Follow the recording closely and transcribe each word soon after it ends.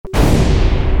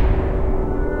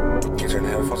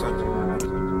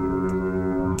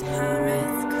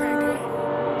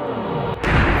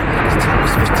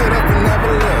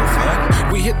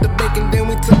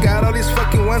all these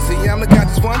fucking ones. See, I'm the guy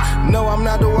just one. No, I'm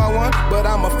not the wild one, but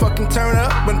I'ma fucking turn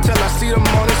up until I see the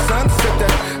morning sun. Sip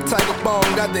that Tiger Bone,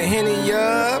 got the Henny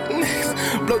up.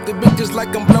 Blow the bitches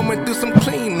like I'm blowing through some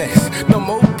Kleenex. No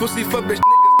more pussy for bitch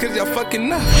niggas, cause y'all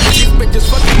fucking up. These bitches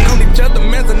fucking on each other,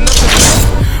 man's enough to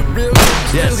real.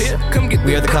 Yes, here. Come get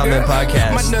we are the Comment girl.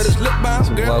 Podcast. My nut is lip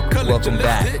balm, girl. Welcome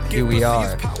back. Here we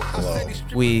are. Hello.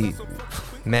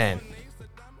 Man,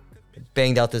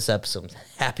 banged out this episode.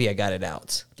 Happy I got it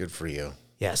out. Good for you.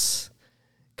 Yes,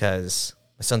 because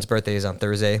my son's birthday is on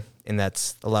Thursday, and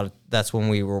that's when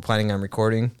we were planning on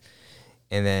recording,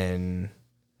 and then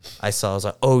I was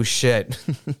like, oh shit.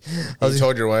 You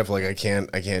told your wife, like, I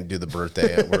can't do the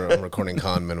birthday. I'm recording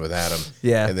Conman with Adam.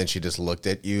 Yeah. And then she just looked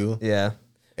at you. Yeah.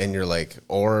 And you're like,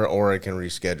 or I can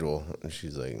reschedule. And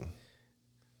she's like,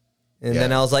 and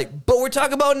then I was like, but we're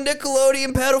talking about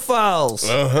Nickelodeon pedophiles.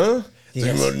 uh-huh.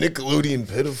 Yes. Talking about Nickelodeon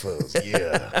pedophiles.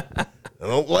 Yeah. I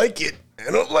don't like it.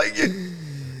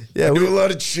 Yeah, I do a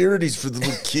lot of charities for the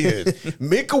little kids.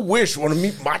 Make a wish. Want to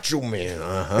meet Macho Man.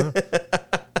 Uh-huh.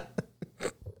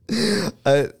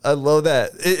 I love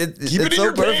that. Keep it in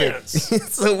your pants.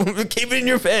 So keep it in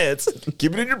your pants.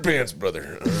 Keep it in your pants,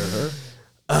 brother. Uh-huh.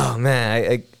 Oh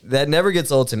man, I that never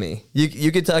gets old to me.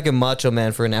 You could talk a Macho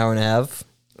Man for an hour and a half.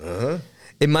 Uh-huh.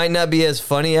 It might not be as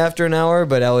funny after an hour,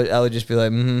 but I would just be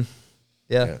like,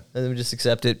 yeah. I would just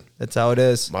accept it. That's how it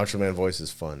is. Macho Man voice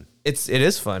is fun. It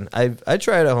is fun. I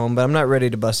try it at home, but I'm not ready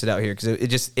to bust it out here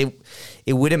because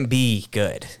it wouldn't be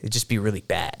good. It'd just be really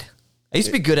bad. I used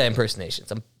to be good at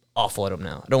impersonations. I'm awful at them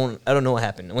now. I don't know what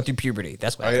happened. I went through puberty.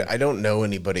 That's why I don't know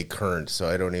anybody current, so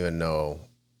I don't even know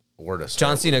where to start.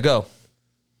 John Cena, go.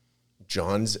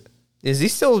 Is he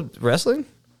still wrestling?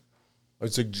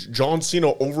 It's like John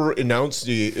Cena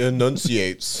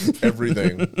enunciates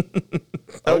everything.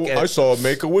 Okay. I saw a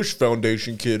Make-A-Wish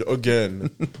Foundation kid again.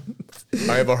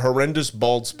 I have a horrendous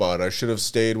bald spot. I should have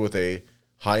stayed with a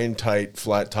high and tight,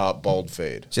 flat top, bald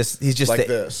fade. He's just like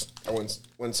this. I went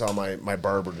and saw my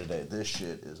barber today. This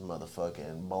shit is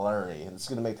motherfucking blurry. And it's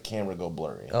going to make the camera go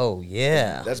blurry. Oh,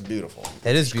 yeah. That's beautiful.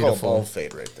 That is beautiful. Called bald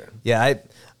fade right there. Yeah,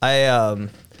 I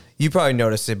you probably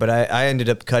noticed it, but I ended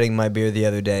up cutting my beard the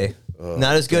other day.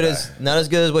 Not as good as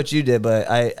what you did, but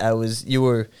I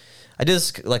did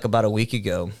this like about a week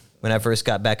ago when I first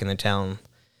got back in the town,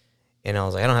 and I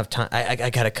was like, I don't have time. I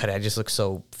gotta cut it. I just look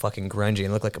so fucking grungy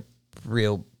and look like a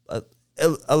real. I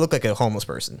look like a homeless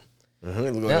person. You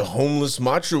look like a homeless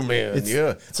Macho Man.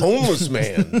 Homeless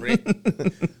man.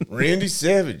 Randy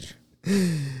Savage.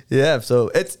 Yeah, so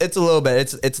it's a little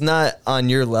bit. It's not on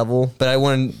your level, but I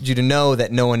wanted you to know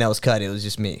that no one else cut it. It was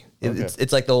just me.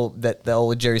 It's like the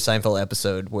old Jerry Seinfeld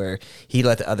episode where he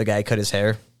let the other guy cut his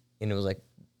hair, and it was like,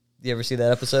 you ever see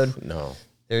that episode? No.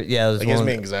 It was it gives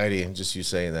me anxiety just you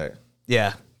saying that.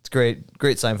 Yeah, it's great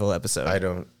Seinfeld episode. I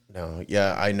don't know.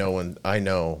 Yeah, I know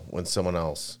when someone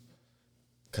else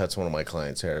cuts one of my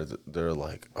clients' hair, they're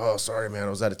like, "Oh, sorry, man, I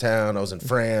was out of town. I was in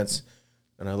France."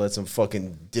 And I let some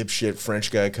fucking dipshit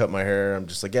French guy cut my hair. I'm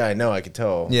just like, yeah, I know, I could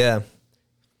tell. Yeah.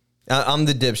 I'm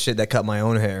the dipshit that cut my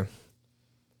own hair.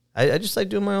 I just like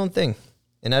doing my own thing.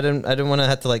 And I didn't want to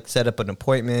have to like set up an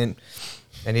appointment.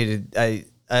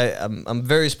 I'm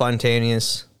very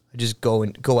spontaneous. I just go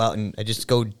out and I just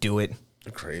go do it.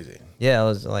 You're crazy. Yeah, I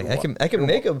was like,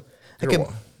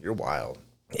 You're wild.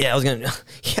 Yeah, I was gonna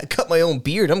cut my own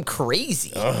beard. I'm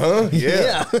crazy. Uh-huh.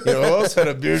 Yeah. You know who else had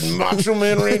a beard? Macho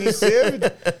Man Randy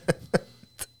Savage.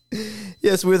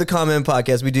 Yes, we're the Comment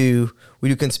Podcast. We do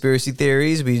conspiracy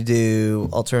theories. We do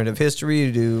alternative history.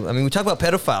 We talk about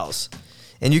pedophiles.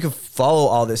 And you can follow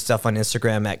all this stuff on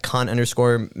Instagram at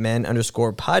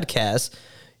con_men_podcast.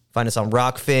 Find us on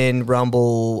Rockfin,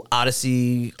 Rumble,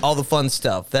 Odyssey, all the fun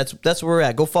stuff. That's where we're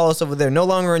at. Go follow us over there. No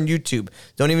longer on YouTube.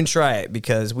 Don't even try it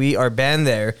because we are banned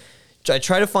there. I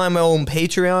try to find my own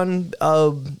Patreon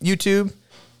YouTube.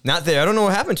 Not there. I don't know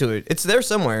what happened to it. It's there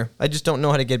somewhere. I just don't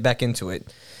know how to get back into it.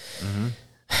 Mm-hmm.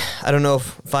 I don't know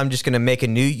if I'm just going to make a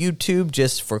new YouTube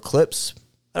just for clips.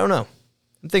 I don't know.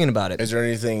 I'm thinking about it. Is there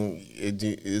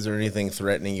anything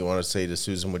threatening you want to say to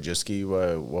Susan Wojcicki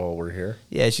while we're here?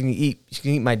 Yeah, she can eat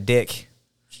my dick.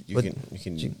 She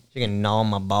can gnaw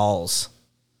my balls.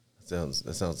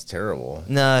 That sounds terrible.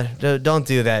 Nah, don't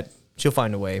do that. She'll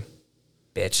find a way,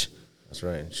 bitch. That's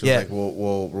right. She's like,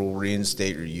 we'll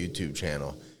reinstate your YouTube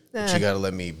channel, but you got to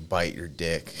let me bite your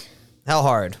dick. How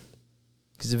hard?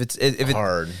 Because if it's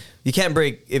hard, you can't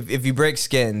break. If you break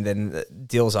skin, then the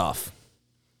deal's off.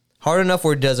 Hard enough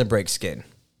where it doesn't break skin.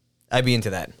 I'd be into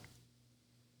that.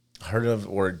 Hard enough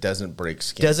where it doesn't break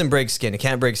skin. Doesn't break skin. It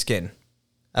can't break skin.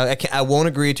 I won't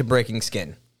agree to breaking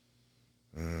skin.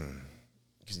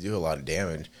 Because you do a lot of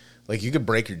damage. Like, you could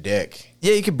break your dick.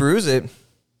 Yeah, you could bruise it.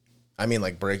 I mean,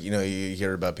 like, break, you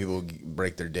hear about people who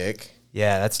break their dick.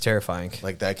 Yeah, that's terrifying.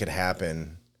 Like, that could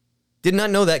happen. Did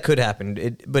not know that could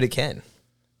happen, but it can.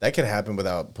 That could happen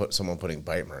without someone putting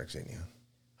bite marks in you.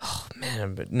 Oh,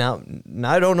 man, but now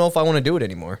I don't know if I want to do it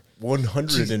anymore.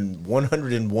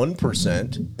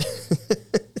 101%.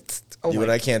 But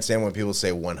I can't stand when people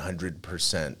say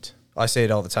 100%. I say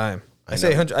it all the time. I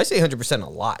say 100% a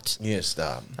lot. You need to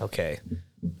stop. Okay.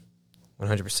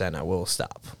 100%. I will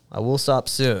stop. I will stop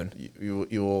soon.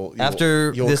 You'll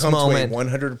After you'll this come moment, to a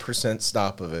 100%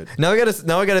 stop of it. Now I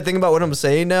gotta think about what I'm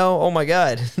saying now. Oh my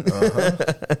god.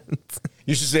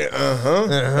 You should say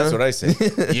That's what I say.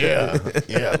 Yeah,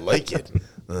 I like it.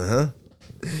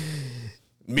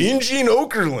 Mean Gene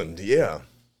Okerlund. Yeah.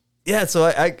 Yeah. So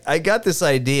I got this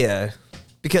idea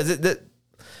because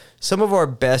some of our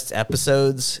best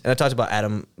episodes, and I talked about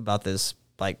Adam about this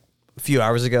like a few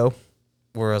hours ago,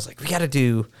 where I was like, we got to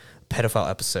do a pedophile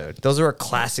episode. Those are a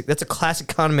classic. That's a classic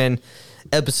con man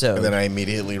episode. And then I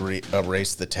immediately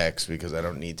erased the text because I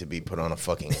don't need to be put on a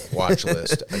fucking watch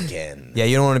list again. Yeah,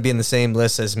 you don't want to be in the same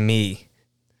list as me.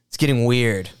 It's getting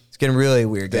weird. It's getting really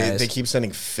weird, guys. They keep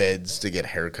sending feds to get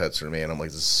haircuts for me, and I'm like,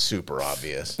 this is super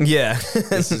obvious. Yeah.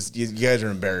 You guys are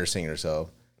embarrassing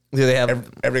yourself. Do they have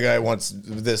every guy wants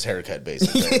this haircut,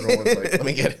 basically. Everyone's like, let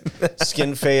me get it.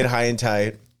 Skin fade, high and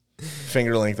tight,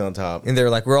 finger length on top. And they're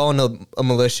like, we're all in a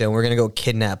militia, and we're going to go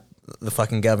kidnap the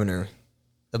fucking governor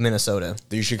of Minnesota.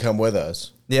 You should come with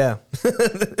us. Yeah.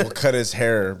 We'll cut his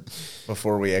hair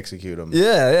before we execute him.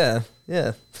 Yeah.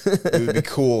 It would be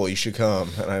cool. You should come.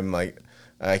 And I'm like,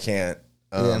 I can't.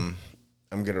 I'm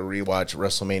going to rewatch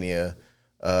WrestleMania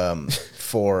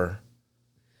 4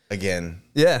 again.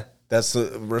 Yeah. That's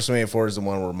WrestleMania 4 is the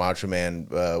one where Macho Man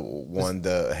won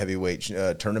the heavyweight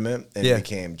tournament and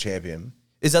became champion.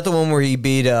 Is that the one where he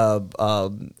beat Hulk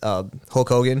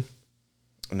Hogan?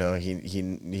 No,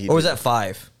 he. Or was that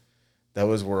 5? That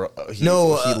was where he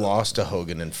lost to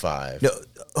Hogan in 5. No,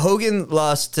 Hogan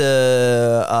lost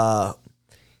to.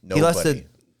 Nobody. He lost to.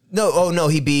 No, oh no,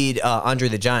 he beat Andre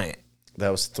the Giant. That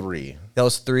was 3. That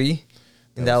was 3,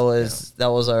 and that was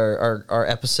our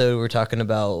episode. We were talking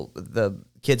about the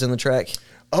kids on the track.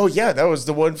 Oh yeah, that was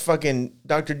the one fucking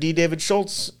Dr. D. David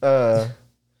Schultz. What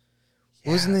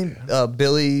was his name?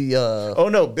 Billy. Oh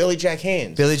no, Billy Jack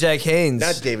Haynes. Billy Jack Haynes.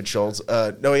 Not David Schultz.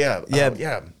 No, yeah.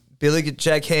 Yeah. Billy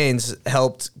Jack Haynes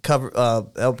helped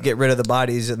get rid of the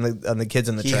bodies and the kids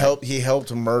in the track. He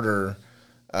helped murder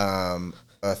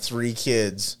 3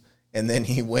 kids, and then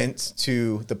he went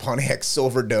to the Pontiac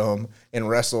Silverdome and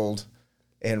wrestled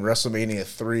in WrestleMania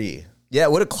 3. Yeah,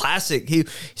 what a classic. He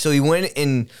went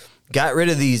and got rid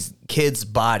of these kids'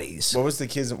 bodies. What was the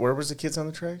kids? Where was the kids on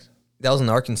the tracks? That was in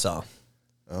Arkansas.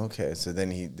 Okay, so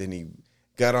then he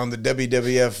got on the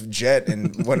WWF jet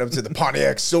and went up to the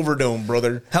Pontiac Silverdome,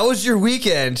 brother. How was your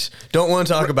weekend? Don't want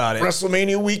to talk about it.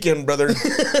 WrestleMania weekend, brother.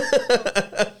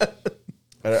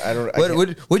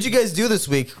 What'd you guys do this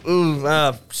week?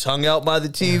 Just hung out by the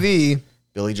TV.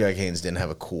 Billy Jack Haynes didn't have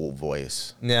a cool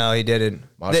voice. No, he didn't.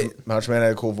 Macho Man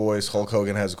had a cool voice. Hulk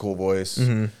Hogan has a cool voice.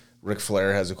 Mm-hmm. Ric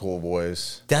Flair has a cool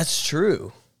voice. That's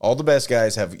true. All the best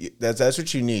guys have. That's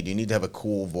what you need. You need to have a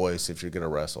cool voice if you're gonna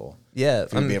wrestle. Yeah,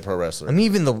 if you're be a pro wrestler. I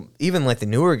mean, even like the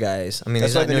newer guys. I mean,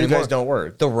 that's why the new guys don't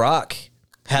work. The Rock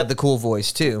had the cool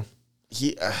voice too.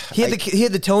 He had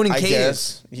the tone and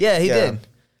cadence. Yeah, he did.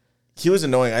 He was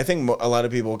annoying. I think a lot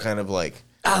of people kind of like.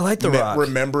 I like the Rock.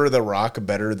 Remember the Rock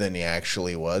better than he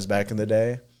actually was back in the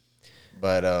day,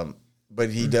 but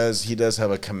he does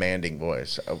have a commanding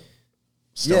voice.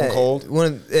 Stone Cold.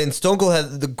 And Stone Cold had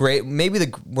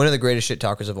one of the greatest shit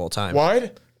talkers of all time.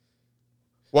 What?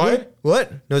 What?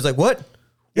 No, he's like, what?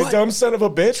 You dumb son of a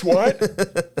bitch. What?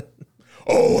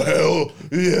 Oh, hell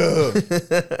yeah.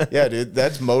 Yeah, dude,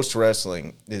 that's most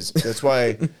wrestling. That's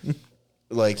why,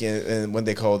 like, and when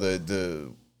they call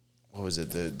the what was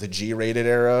it, the G-rated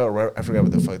era, or I forgot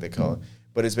what the fuck they call it,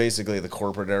 but it's basically the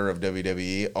corporate era of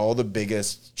WWE. All the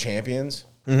biggest champions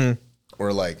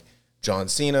were like John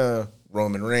Cena,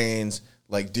 Roman Reigns,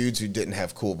 like dudes who didn't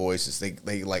have cool voices.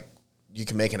 They like, you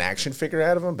can make an action figure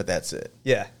out of them, but that's it.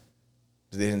 Yeah.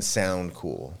 They didn't sound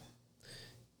cool.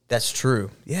 That's true.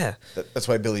 Yeah. That's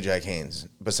why Billy Jack Haynes,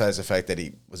 besides the fact that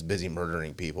he was busy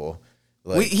murdering people,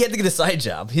 like, he had to get a side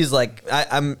job. He's like,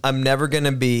 I'm never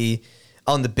gonna be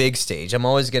on the big stage. I'm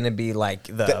always gonna be like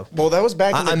that was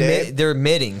back in the day. They're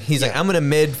midding. He's like, I'm gonna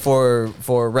mid for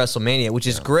WrestleMania, which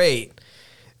is great,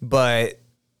 but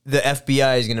the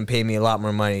FBI is gonna pay me a lot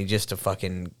more money just to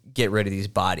fucking get rid of these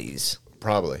bodies.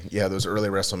 Probably. Yeah, those early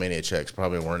WrestleMania checks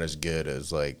probably weren't as good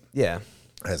as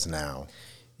as now.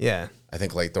 Yeah. I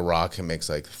think like The Rock makes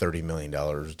like $30 million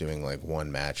doing like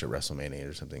one match at WrestleMania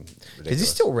or something ridiculous. Does he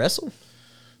still wrestle?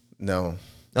 No.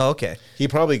 Oh, okay. He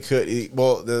probably could.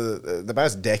 Well, the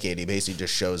past decade, he basically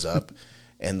just shows up,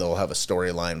 and they'll have a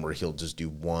storyline where he'll just do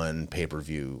one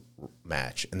pay-per-view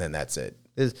match, and then that's it.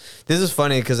 This is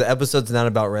funny because the episode's not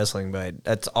about wrestling, but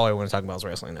that's all I want to talk about is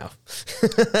wrestling now.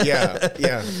 Yeah.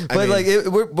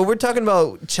 We're talking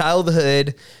about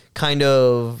childhood kind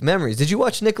of memories. Did you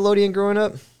watch Nickelodeon growing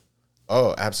up?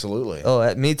 Oh, absolutely.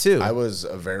 Oh, me too. I was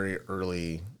a very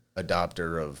early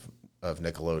adopter of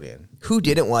Nickelodeon. Who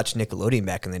didn't watch Nickelodeon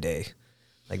back in the day?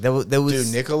 Like that was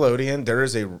Dude, Nickelodeon. There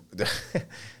is a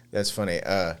that's funny.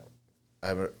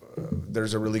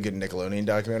 There's a really good Nickelodeon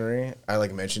documentary. I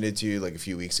like mentioned it to you like a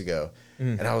few weeks ago,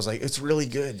 and I was like, it's really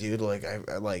good, dude. Like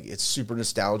I like it's super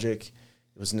nostalgic.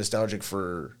 It was nostalgic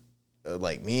for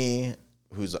like me,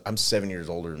 I'm 7 years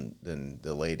older than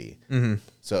the lady. Mm-hmm.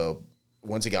 So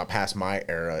once it got past my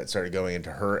era, it started going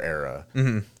into her era.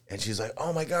 Mm-hmm. And she's like,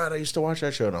 oh my God, I used to watch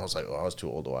that show. And I was like, oh, I was too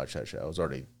old to watch that show. I was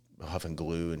already huffing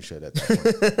glue and shit at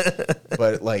that point.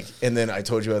 But like, and then I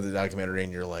told you about the documentary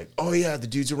and you're like, oh yeah, the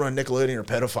dudes who run Nickelodeon are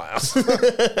pedophiles.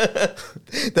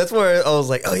 That's where I was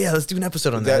like, oh yeah, let's do an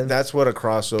episode on that. That's what a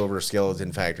crossover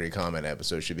Skeleton Factory comment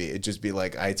episode should be. It'd just be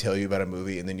like, I tell you about a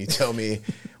movie and then you tell me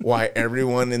why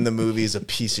everyone in the movie is a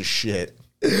piece of shit.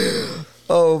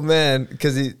 Oh man,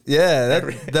 because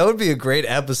that would be a great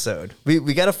episode. We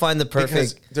got to find the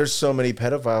perfect. Because there's so many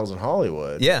pedophiles in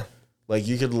Hollywood. Yeah, like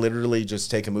you could literally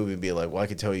just take a movie and be like, well, I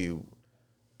could tell you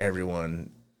everyone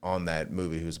on that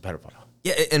movie who's a pedophile.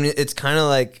 Yeah, and it's kind of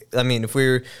like, I mean, if we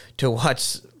were to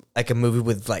watch like a movie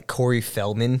with like Corey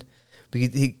Feldman, we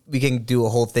can do a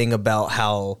whole thing about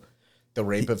how the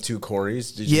rape of two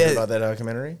Corys. Did you hear about that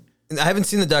documentary? I haven't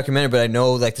seen the documentary, but I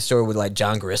know like the story with like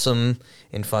John Grissom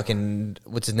and fucking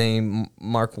what's his name,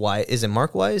 Mark Wise. Is it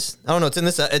Mark Wise? I don't know. It's in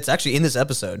this. It's actually in this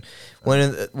episode. One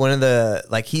of the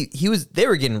like they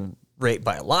were getting raped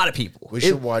by a lot of people. We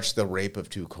should watch the rape of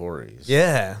two Corys.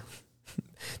 Yeah,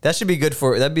 that should be good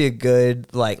that'd be a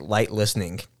good like light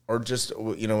listening. Or just,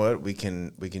 you know what, we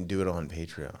can do it on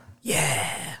Patreon.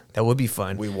 Yeah, that would be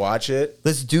fun. We watch it.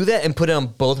 Let's do that and put it on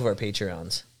both of our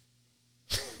Patreons.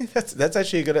 That's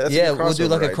actually a good. We'll do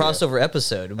like a crossover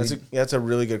episode. That's a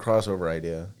really good crossover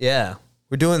idea. Yeah,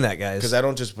 we're doing that, guys. Because I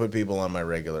don't just put people on my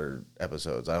regular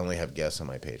episodes. I only have guests on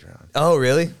my Patreon. Oh,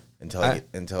 really?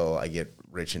 Until I get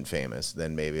rich and famous,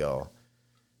 then maybe I'll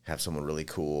have someone really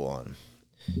cool on.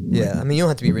 Yeah, I mean, you don't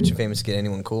have to be rich and famous to get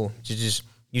anyone cool.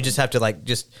 You just have to like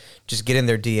just get in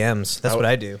their DMs. That's what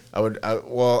I do. I would.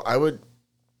 You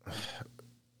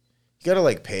gotta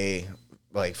like pay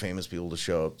like famous people to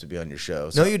show up to be on your show.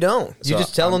 So, no, you don't. You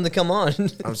just tell them to come on.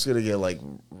 I'm just gonna get like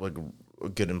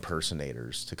good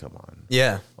impersonators to come on.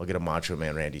 Yeah, I'll get a Macho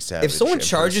Man Randy Savage. If someone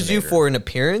charges you for an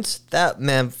appearance,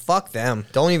 fuck them.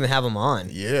 Don't even have them on.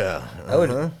 Yeah, I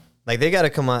would. Like they got to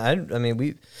come on. I mean,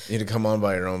 we need to come on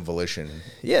by your own volition.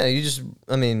 Yeah, you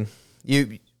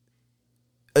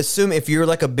assume if you're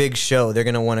like a big show, they're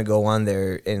gonna want to go on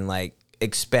there and like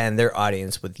expand their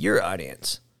audience with your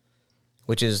audience,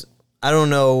 which is. I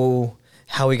don't know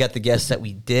how we got the guests that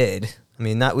we did. I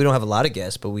mean, we don't have a lot of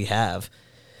guests, but we have.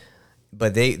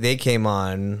 But they came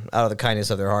on out of the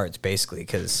kindness of their hearts, basically,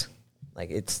 because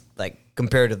like it's like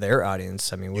compared to their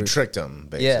audience. I mean, we tricked them,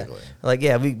 basically.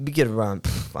 We get around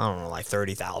I don't know, like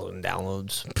 30,000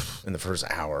 downloads in the first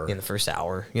hour.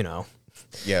 You know.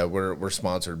 Yeah, we're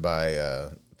sponsored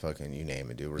by. Fucking you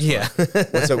name it, dude.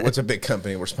 What's a big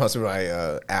company? We're sponsored by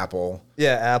Apple.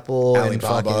 Yeah, Apple,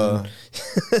 Alibaba,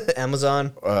 and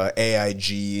Amazon,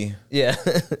 AIG. Yeah,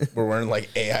 we're wearing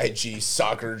like AIG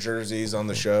soccer jerseys on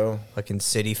the show. Fucking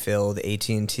City Field,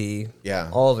 AT&T. Yeah,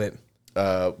 all of it.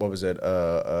 What was it?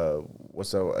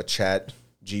 What's a Chat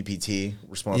GPT?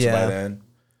 We're sponsored by then.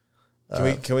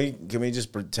 Can we just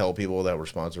tell people that we're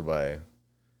sponsored by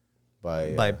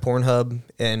Pornhub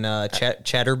and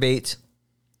Chatterbait.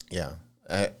 Yeah.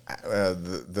 The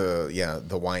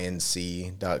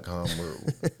YNC.com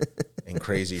and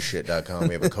crazyshit.com.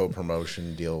 We have a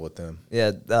co-promotion deal with them.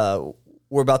 Yeah,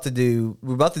 we're about to do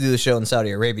the show in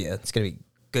Saudi Arabia. It's gonna be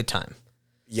a good time.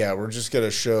 Yeah, we're just gonna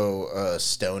show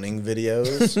stoning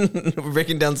videos. We're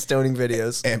breaking down stoning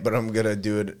videos. But I'm gonna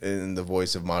do it in the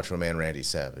voice of Macho Man Randy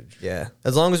Savage. Yeah.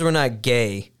 As long as we're not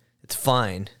gay, it's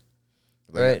fine.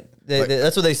 Right?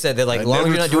 That's what they said. They're like, long as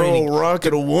you're not doing anything. I never throw a rock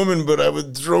at a woman, but I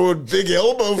would throw a big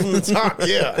elbow from the top.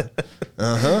 Yeah.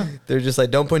 They're just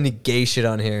like, don't put any gay shit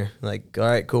on here. Like, all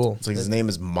right, cool. It's like his name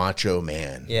is Macho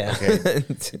Man. Yeah. Okay?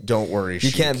 Don't worry,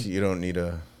 you don't need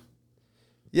a.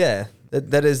 Yeah.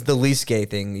 That is the least gay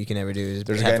thing you can ever do. Is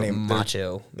have a guy named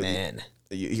Macho Man.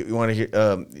 You want to hear?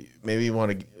 Maybe you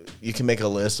want to. You can make a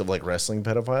list of like wrestling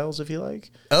pedophiles if you like.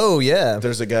 Oh yeah.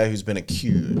 There's a guy who's been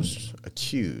accused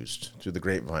through the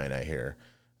grapevine. I hear.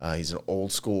 He's an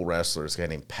old school wrestler. This guy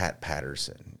named Pat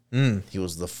Patterson. He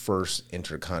was the first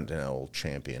intercontinental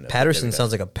champion. Patterson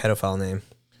sounds like a pedophile name.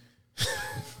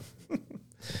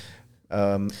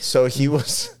 So he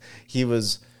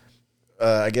was.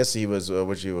 I guess he was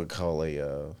what you would call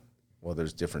a. Well,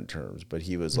 there's different terms, but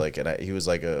he was like a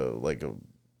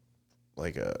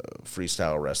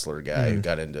freestyle wrestler guy who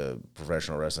got into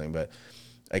professional wrestling. But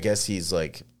I guess he's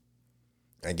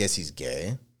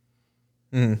gay.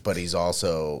 But he's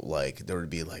also like, there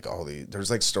would be like there's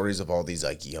like stories of all these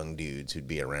like young dudes who'd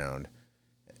be around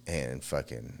and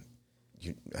fucking.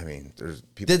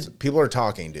 There's people are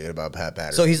talking, dude, about Pat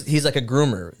Patterson. So he's like a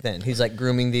groomer then. He's like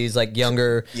grooming these like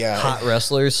younger hot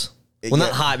wrestlers. Well,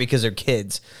 not hot because they're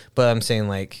kids, but I'm saying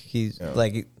like he's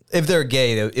like if they're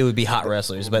gay, it would be hot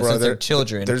wrestlers. But since they're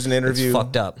children, there's an interview. It's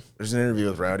fucked up. There's an interview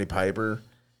with Rowdy Piper,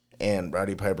 and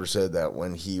Rowdy Piper said that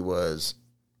when he was,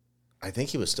 I think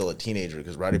he was still a teenager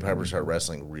because Rowdy Piper started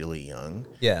wrestling really young.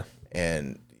 Yeah,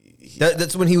 and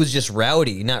that's when he was just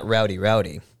rowdy, not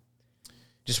rowdy.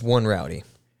 Just one Rowdy.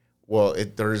 Well,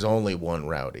 there's only one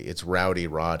Rowdy. It's Rowdy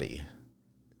Roddy.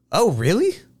 Oh,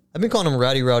 really? I've been calling him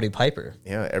Rowdy Piper.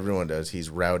 Yeah, everyone does. He's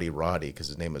Rowdy Roddy because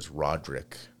his name is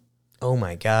Roderick. Oh,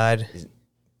 my God.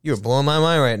 You're blowing my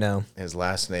mind right now. His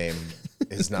last name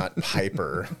is not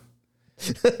Piper.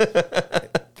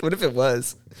 What if it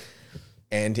was?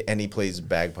 And he plays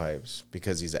bagpipes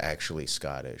because he's actually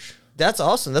Scottish. That's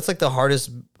awesome. That's like the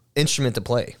hardest instrument to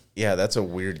play. Yeah, that's a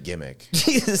weird gimmick.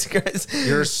 Jesus Christ.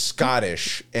 You're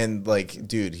Scottish, and like,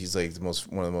 dude, he's like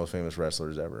one of the most famous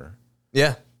wrestlers ever.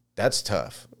 Yeah. That's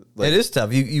tough. Like, it is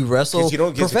tough. You wrestle you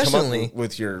don't get professionally. to come up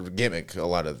with your gimmick a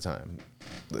lot of the time.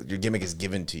 Your gimmick is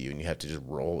given to you, and you have to just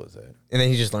roll with it. And then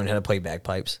he just learned how to play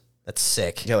bagpipes. That's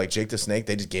sick. Yeah, like Jake the Snake,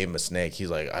 they just gave him a snake. He's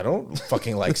like, I don't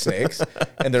fucking like snakes.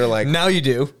 And they're like, now you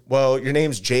do. Well, your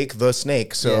name's Jake the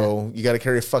Snake, so you got to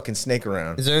carry a fucking snake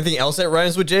around. Is there anything else that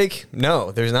rhymes with Jake?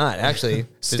 No, there's not, actually.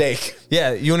 Steak.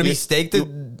 Yeah, you want to be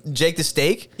Jake the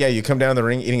Steak? Yeah, you come down the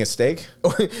ring eating a steak.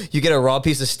 Or you get a raw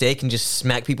piece of steak and just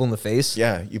smack people in the face?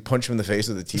 Yeah, you punch him in the face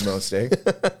with a T-bone steak.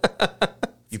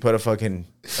 You put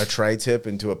a tri-tip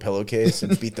into a pillowcase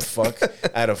and beat the fuck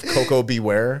out of Coco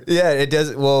Beware. Yeah, it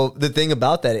does. Well, the thing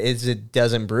about that is it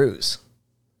doesn't bruise.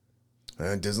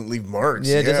 It doesn't leave marks.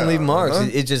 Yeah, it doesn't leave marks.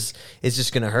 It's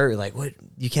just gonna hurt. Like what?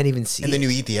 You can't even see. And then you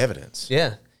eat the evidence.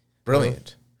 Yeah,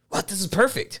 brilliant. What? This is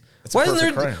perfect. It's Why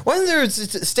isn't there a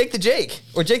Steak the Jake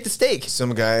or Jake the Steak?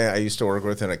 Some guy I used to work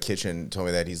with in a kitchen told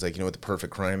me that he's like, you know what the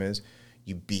perfect crime is?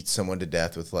 You beat someone to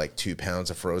death with like 2 pounds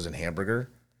of frozen hamburger.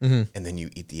 And then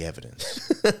you eat the evidence.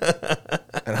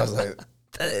 And I was like,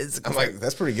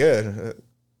 that's pretty good.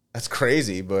 That's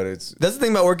crazy, but that's the thing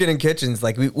about working in kitchens.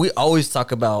 Like we always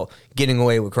talk about getting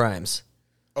away with crimes.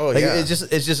 Oh like, yeah, it's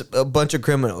just a bunch of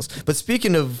criminals. But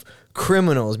speaking of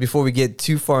criminals, before we get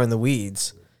too far in the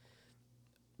weeds,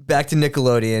 back to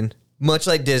Nickelodeon. Much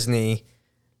like Disney,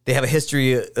 they have a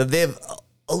history. They have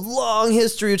a long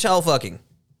history of child fucking.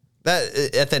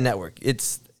 That at that network,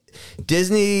 it's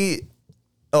Disney.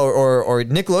 Or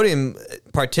Nickelodeon in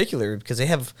particular, because they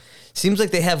have seems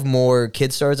like they have more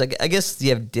kid stars. I guess you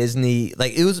have Disney.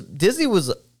 Like Disney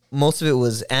was most of it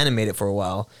was animated for a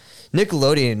while.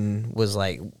 Nickelodeon was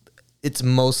like it's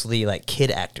mostly like kid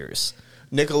actors.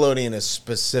 Nickelodeon is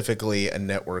specifically a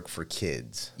network for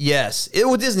kids. Yes,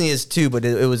 Disney is too, but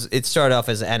it started off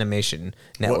as an animation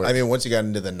network. Well, I mean, once you got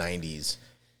into the '90s,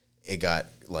 it got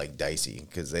like dicey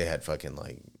because they had fucking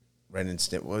like Ren and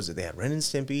Stimpy. What was it? They had Ren and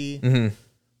Stimpy. Mm-hmm.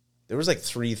 There was like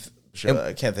 3 shows.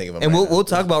 I can't think of them. And we'll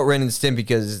talk about Ren and Stimpy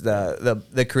because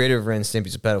the creator of Ren and Stimpy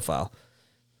is a pedophile.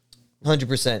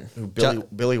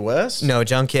 100%. Billy West? No,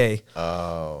 John K.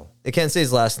 Oh. I can't say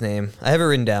his last name. I have it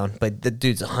written down, but the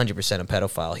dude's 100% a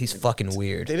pedophile. He's fucking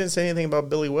weird. They didn't say anything about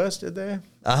Billy West, did they?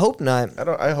 I hope not.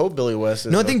 I hope Billy West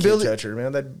is a kid toucher,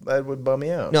 man. That would bum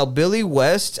me out. No, Billy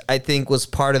West, I think, was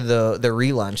part of the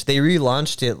relaunch. They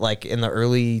relaunched it like in the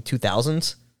early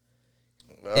 2000s.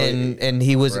 And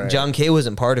he was right. John K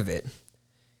wasn't part of it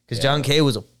because John K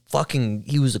was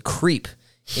he was a creep,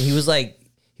 and he was like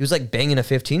banging a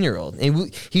 15-year-old,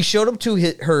 and he showed up to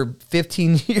her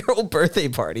 15-year-old birthday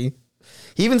party.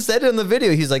 He even said it in the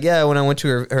video. He's like, yeah, when I went to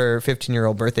her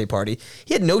 15-year-old birthday party,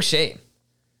 he had no shame.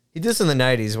 He did this in the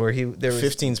 90s where there was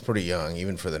 15's pretty young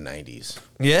even for the 90s.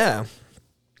 Yeah,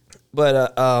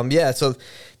 but so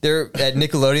they're at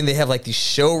Nickelodeon. They have like these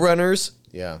showrunners.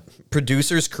 Yeah.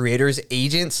 Producers, creators,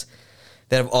 agents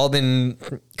that have all been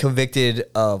convicted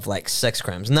of like sex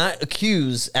crimes, not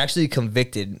accused, actually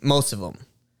convicted, most of them.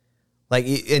 Like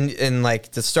and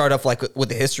like to start off like with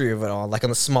the history of it all, like on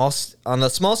the small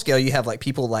scale, you have like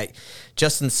people like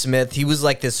Justin Smith. He was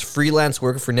like this freelance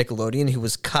worker for Nickelodeon who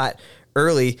was caught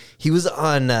early. He was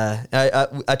on. I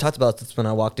talked about this when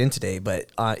I walked in today, but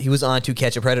he was on To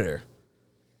Catch a Predator.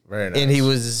 Very nice. And he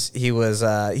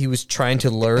was trying to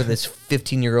lure this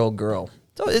 15-year-old girl.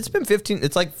 So it's been 15.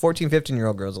 It's like 14,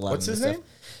 15-year-old girls. A lot. What's his name?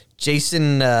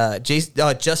 Justin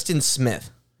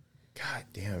Smith. God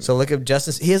damn. So look up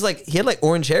Justin. He had like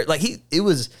orange hair. Like he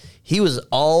was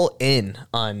all in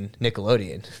on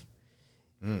Nickelodeon,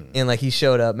 and like he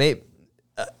showed up.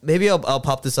 Maybe I'll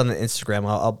pop this on the Instagram.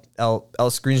 I'll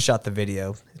screenshot the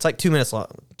video. It's like 2 minutes long.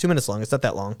 2 minutes long. It's not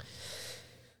that long.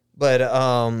 But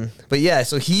yeah.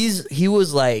 So he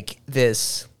was like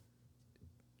this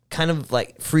kind of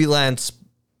like freelance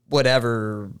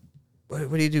whatever. What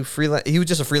do you do? Freelance. He was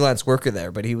just a freelance worker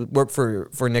there, but he worked for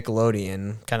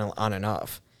Nickelodeon, kind of on and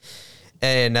off.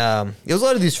 And it was a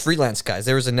lot of these freelance guys.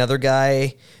 There was another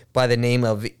guy by the name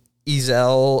of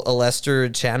Ezel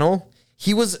Alester Channel.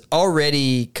 He was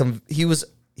already he was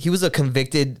a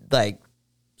convicted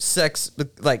sex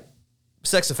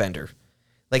offender.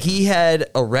 Like he had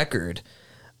a record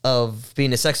of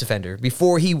being a sex offender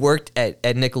before he worked at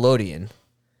Nickelodeon.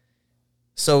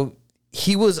 So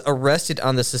he was arrested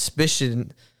on the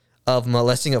suspicion of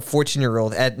molesting a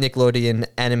 14-year-old at Nickelodeon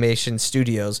Animation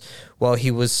Studios while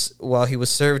he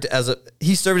served as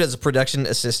a production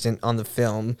assistant on the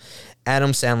film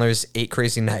Adam Sandler's 8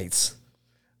 Crazy Nights.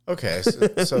 Okay,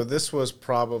 so this was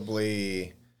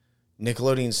probably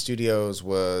Nickelodeon Studios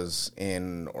was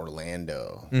in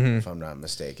Orlando, if I'm not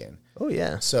mistaken. Oh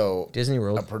yeah. So Disney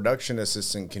World. A production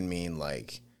assistant can mean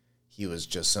like he was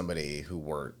just somebody who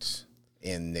worked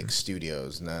in Nick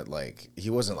Studios, not like he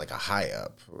wasn't like a high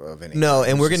up of any. No,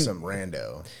 and we're gonna some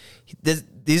rando.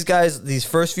 These guys, these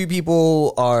first few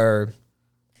people are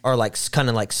like kind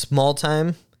of like small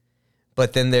time,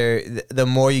 but then the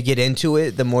more you get into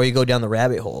it, the more you go down the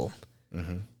rabbit hole.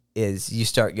 Is you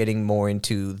start getting more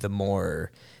into the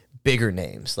more bigger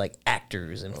names like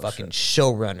actors and fucking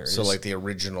showrunners. So like the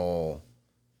original,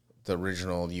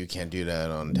 You Can't Do That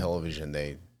on television.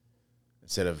 They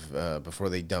instead of before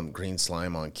they dumped green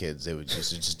slime on kids, they would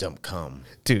just dump cum.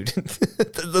 Dude,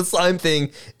 the slime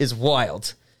thing is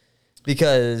wild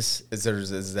because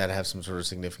does that have some sort of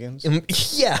significance?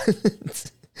 Yeah.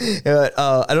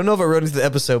 I don't know if I wrote into the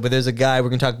episode, but there's a guy we're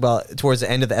gonna talk about towards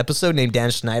the end of the episode named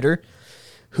Dan Schneider,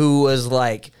 who was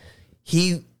like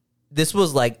this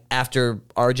was like after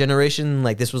our generation,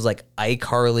 like this was like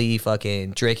iCarly,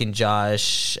 fucking Drake and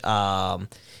Josh, Cat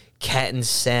and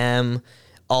Sam.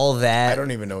 All that. I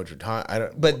don't even know what you're talking. I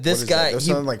don't. But this guy, those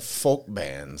sound like folk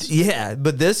bands. Yeah,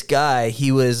 but this guy,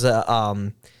 he was he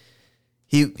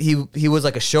was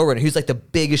like a showrunner. He was like the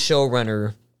biggest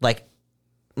showrunner, like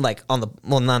on the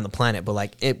not on the planet, but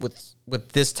like it with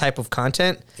this type of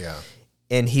content. Yeah,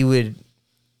 and he would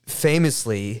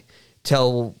famously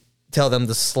tell them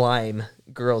to slime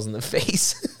girls in the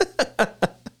face.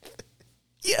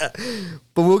 Yeah,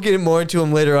 but we'll get more into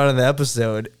him later on in the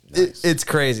episode. Nice. It's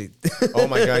crazy. Oh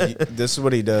my god, this is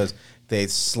what he does. They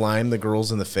slime the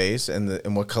girls in the face,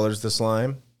 and what color is the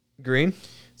slime? Green.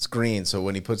 It's green. So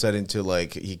when he puts that into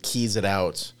like he keys it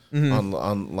out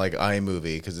on like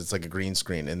iMovie because it's like a green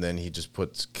screen, and then he just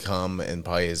puts cum and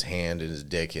probably his hand and his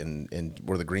dick in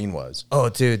where the green was. Oh,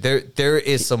 dude, there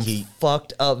is some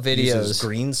fucked up videos. Uses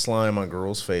green slime on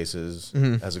girls' faces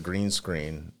as a green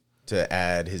screen to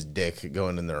add his dick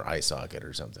going in their eye socket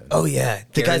or something. Oh yeah,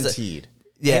 the guaranteed.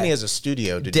 Yeah, and he has a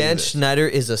studio to do this. Dan Schneider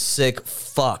is a sick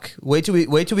fuck. Wait till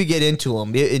we get into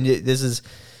him. This is,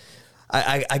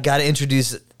 I gotta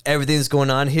introduce everything that's going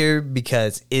on here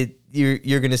because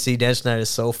you're gonna see Dan Schneider is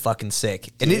so fucking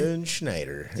sick. Dan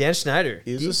Schneider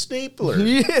is a stapler.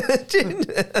 Yeah,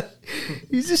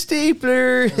 he's a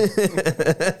stapler.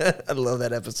 I love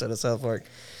that episode of South Park.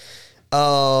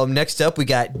 Next up, we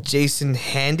got Jason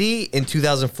Handy in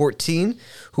 2014,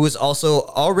 who was also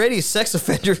already a sex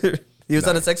offender. He was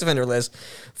on a sex offender list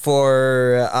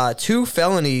for 2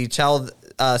 felony child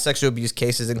sexual abuse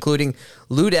cases, including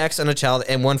lewd acts on a child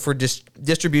and one for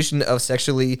distribution of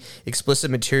sexually explicit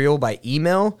material by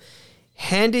email.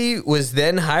 Handy was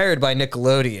then hired by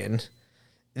Nickelodeon.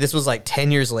 This was like 10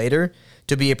 years later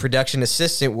to be a production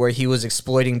assistant where he was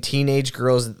exploiting teenage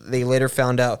girls. They later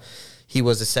found out he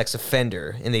was a sex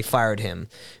offender and they fired him.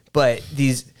 But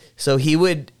so he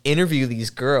would interview these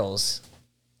girls.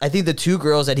 I think the 2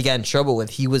 girls that he got in trouble with,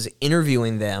 he was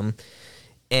interviewing them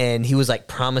and he was like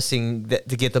promising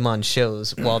to get them on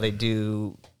shows while they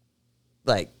do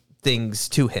like things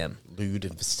to him. Lewd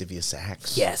and mischievous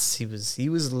acts. Yes, he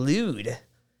was lewd.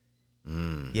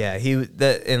 Yeah, he would.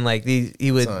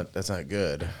 That's not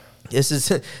good. This is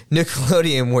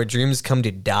Nickelodeon, where dreams come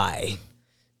to die,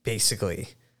 basically.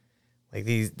 Like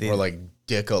these Or like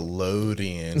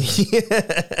Nickelodeon.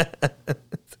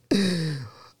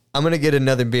 I'm gonna get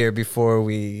another beer before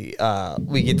we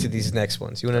get to these next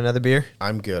ones. You want another beer?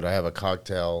 I'm good. I have a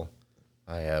cocktail.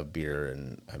 I have beer,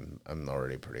 and I'm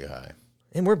already pretty high.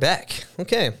 And we're back.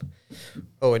 Okay.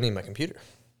 Oh, I need my computer.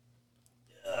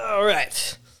 All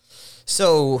right.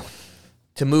 So,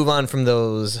 to move on from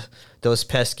those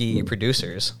pesky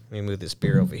producers, let me move this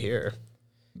beer over here.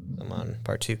 I'm on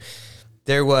part 2.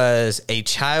 There was a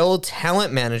child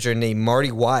talent manager named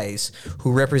Marty Wise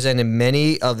who represented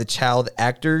many of the child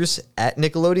actors at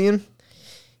Nickelodeon.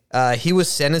 He was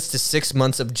sentenced to 6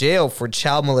 months of jail for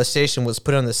child molestation, was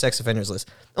put on the sex offenders list.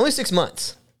 Only 6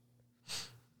 months.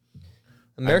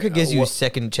 America gives you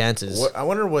second chances. I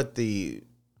wonder what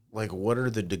what are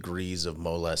the degrees of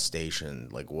molestation?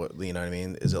 Like, what, you know what I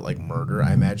mean? Is it like murder?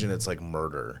 I imagine it's like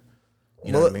murder.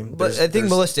 You know what I mean? But I think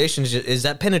molestation is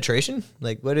that penetration?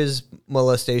 Like, what is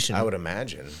molestation? I would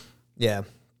imagine. Yeah.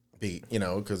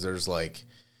 Because there's like,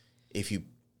 if you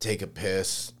take a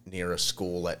piss near a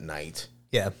school at night,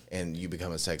 yeah, and you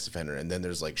become a sex offender, and then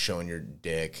there's like showing your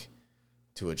dick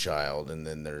to a child, and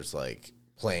then there's like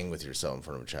playing with yourself in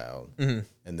front of a child, and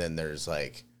then there's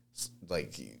like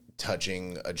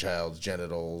touching a child's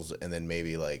genitals, and then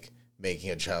maybe like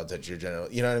making a child touch your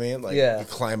genitals. You know what I mean? Like, you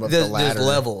climb up the ladder. There's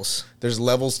levels. There's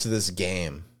levels to this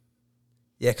game.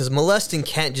 Yeah, because molesting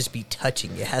can't just be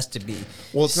touching. It has to be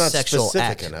it's not sexual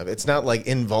specific act. enough. It's not like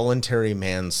involuntary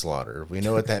manslaughter. We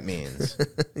know what that means.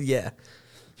 Yeah.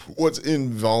 What's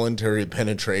involuntary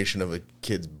penetration of a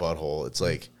kid's butthole? It's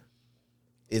like,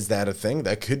 is that a thing?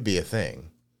 That could be a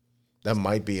thing. That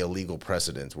might be a legal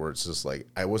precedent where it's just like,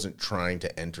 I wasn't trying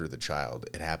to enter the child.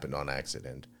 It happened on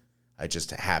accident. I just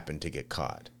happened to get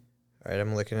caught. All right,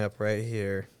 I'm looking up right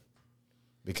here.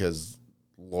 Because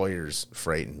lawyers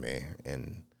frighten me,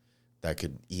 and that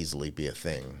could easily be a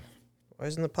thing. Why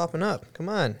isn't it popping up? Come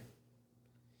on.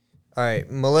 All right,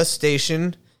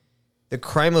 molestation. The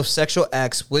crime of sexual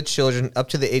acts with children up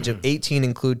to the age of 18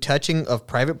 include touching of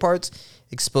private parts,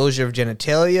 exposure of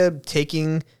genitalia,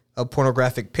 taking of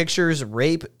pornographic pictures,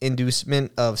 rape, inducement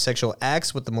of sexual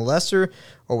acts with the molester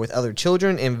or with other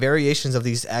children, and variations of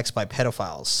these acts by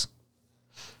pedophiles.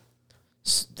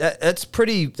 That's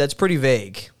pretty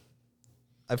vague.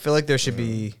 I feel like there should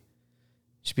be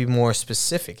more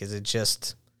specific. Is it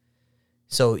just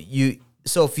so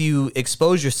if you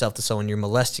expose yourself to someone, you're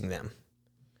molesting them,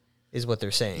 is what they're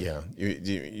saying. Yeah. Did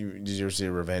you ever see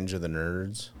Revenge of the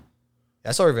Nerds?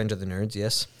 I saw Revenge of the Nerds,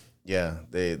 yes. Yeah,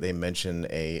 they mention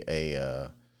a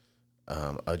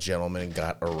gentleman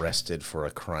got arrested for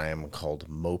a crime called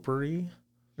mopery.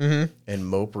 Mm-hmm. And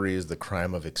mopery is the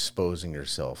crime of exposing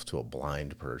yourself to a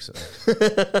blind person.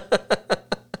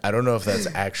 I don't know if that's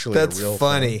actually a real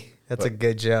funny. thing, that's a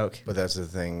good joke. But that's the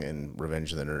thing in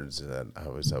Revenge of the Nerds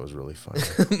that was really funny.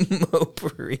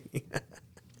 Mopery.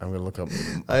 I'm going to look up.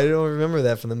 I don't remember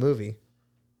that from the movie.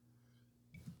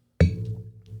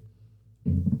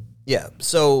 Yeah,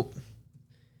 so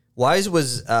Wise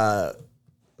was,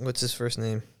 what's his first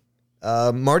name?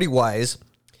 Marty Wise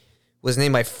was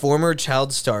named by former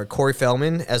child star Corey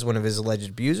Feldman as one of his alleged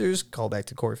abusers. Call back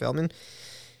to Corey Feldman.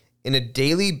 In a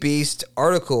Daily Beast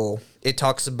article, it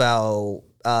talks about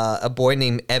a boy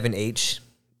named Evan H.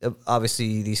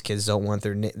 Obviously, these kids don't want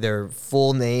their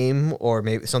full name, or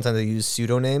maybe sometimes they use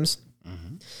pseudonyms.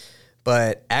 Mm-hmm.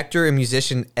 But actor and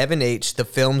musician Evan H., the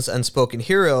film's unspoken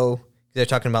hero. They're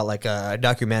talking about like a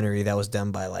documentary that was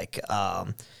done by like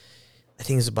I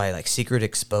think it's by like Secret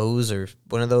Expose or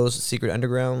one of those, Secret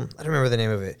Underground. I don't remember the name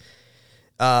of it.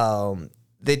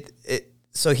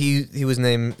 So he was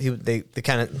named. They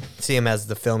kind of see him as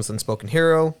the film's unspoken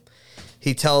hero.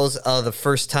 He tells the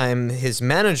first time his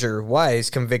manager Wise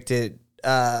convicted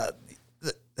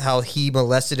how he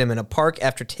molested him in a park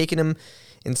after taking him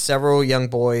and several young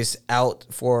boys out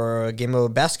for a game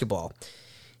of basketball.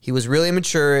 He was really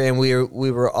immature, and we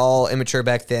were all immature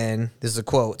back then. This is a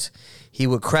quote. He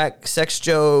would crack sex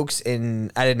jokes,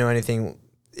 and I didn't know anything.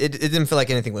 It didn't feel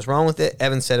like anything was wrong with it.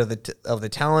 Evan said of the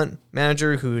talent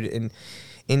manager who'd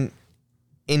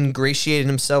ingratiated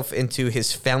himself into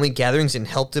his family gatherings and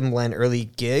helped him land early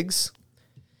gigs.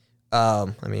 I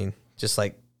mean, just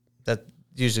like that.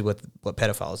 Usually, what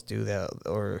pedophiles do,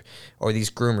 or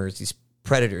these groomers, these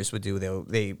predators would do.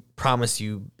 They promise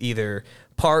you either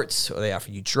parts or they offer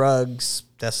you drugs.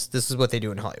 This is what they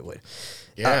do in Hollywood.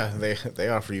 Yeah, they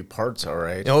offer you parts, all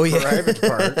right. Oh yeah, private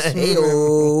parts.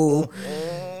 Hey-o.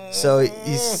 So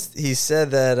he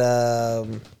said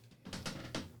that.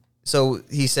 So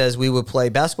he says we would play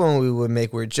basketball and we would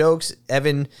make weird jokes.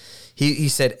 Evan, he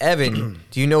said, Evan,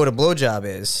 do you know what a blowjob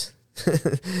is?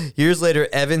 Years later,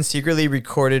 Evan secretly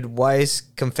recorded Weiss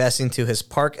confessing to his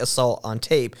park assault on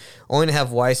tape, only to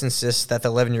have Weiss insist that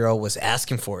the 11-year-old was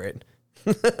asking for it.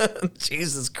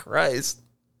 Jesus Christ.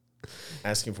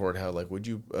 Asking for it, how, like, would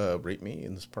you rape me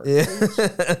in this park? Yeah.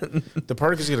 The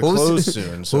park is going to close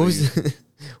soon. So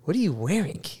what are you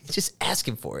wearing? He's just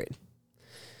asking for it.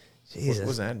 Jesus. What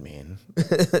does that mean?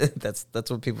 That's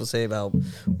what people say about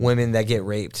women that get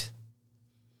raped.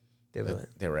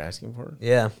 They were asking for it?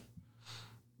 Yeah.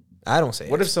 I don't say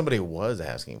What it. if somebody was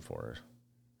asking for it?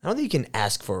 I don't think you can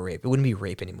ask for a rape. It wouldn't be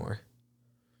rape anymore.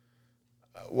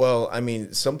 Well, I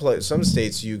mean, some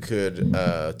states you could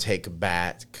take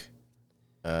back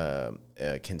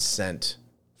consent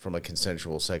from a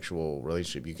consensual sexual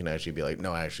relationship. You can actually be like,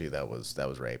 no, actually, that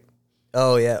was rape.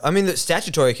 Oh yeah, I mean the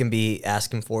statutory can be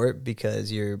asking for it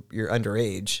because you're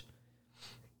underage,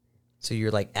 so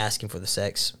you're like asking for the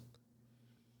sex.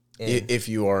 And If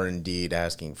you are indeed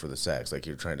asking for the sex, like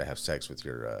you're trying to have sex with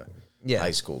your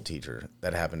high school teacher.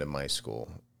 That happened in my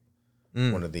school.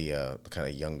 One of the kind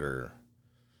of younger,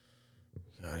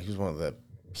 he was one of the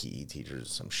PE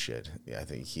teachers, some shit. Yeah, I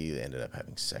think he ended up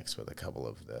having sex with a couple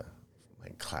of the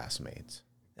classmates.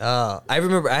 I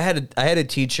remember I had a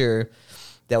teacher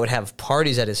that would have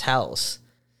parties at his house,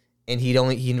 and he'd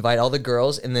invite all the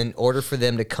girls, and then in order for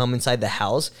them to come inside the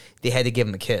house, they had to give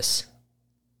him a kiss.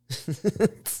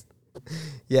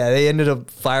 Yeah, they ended up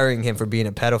firing him for being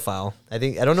a pedophile. I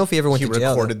don't know if he ever went to jail. He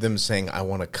recorded them saying, "I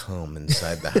want to come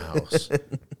inside the house."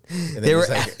 And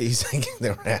then he's like, they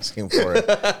were asking for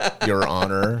it, Your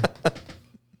Honor.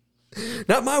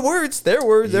 Not my words, their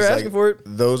words. They're asking for it.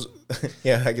 Those,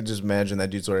 yeah, I could just imagine that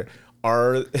dude's like,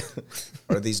 are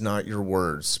these not your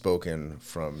words spoken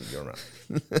from your mouth,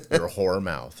 your whore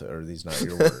mouth? Are these not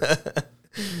your words?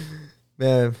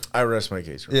 Man, I rest my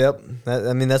case. Yep.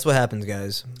 I mean, that's what happens,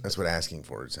 guys. That's what asking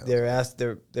for it sounds.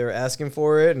 They're asking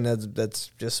for it, and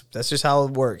that's just how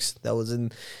it works.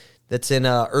 That's in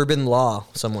urban law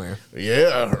somewhere.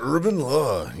 Yeah, urban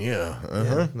law. Yeah.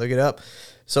 Yeah, look it up.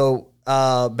 So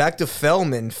back to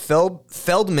Feldman.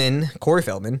 Corey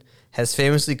Feldman has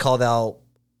famously called out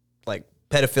like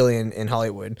pedophilia in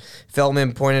Hollywood.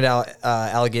 Feldman pointed out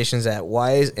allegations at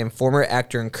Wise and former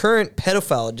actor and current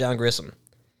pedophile John Grissom.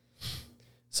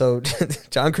 So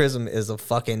John Grissom is a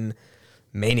fucking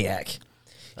maniac.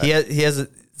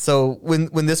 So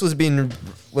when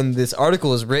this article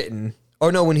was written,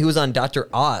 when he was on Dr.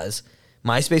 Oz,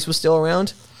 MySpace was still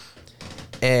around.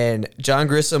 And John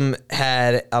Grissom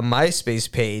had a MySpace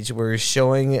page where he was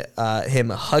showing him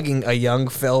hugging a young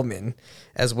Feldman,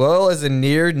 as well as a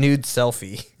near nude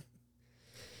selfie.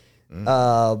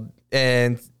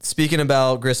 And speaking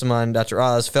about Grissom on Dr.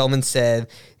 Oz, Feldman said,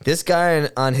 "This guy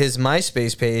on his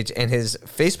MySpace page and his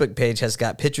Facebook page has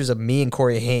got pictures of me and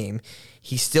Corey Haim.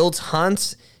 He still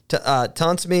taunts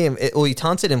me, and he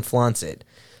taunts it and flaunts it.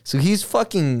 So he's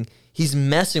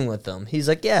messing with them. He's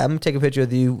like, yeah, I'm gonna take a picture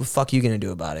of you. What the fuck you gonna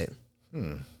do about it?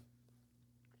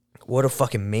 What a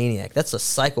fucking maniac. That's a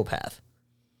psychopath.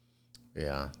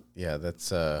 Yeah.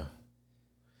 That's.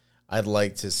 I'd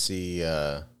like to see.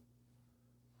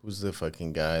 Who's the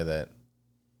fucking guy that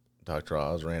Dr.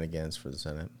 Oz ran against for the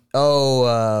Senate?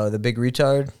 Oh, the big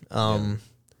retard.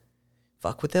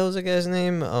 Fuck, what the hell was that guy's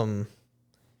name?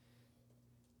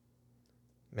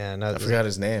 Man, I forgot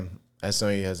his name. I just know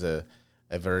he has a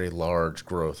very large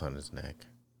growth on his neck.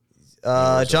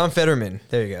 John Fetterman.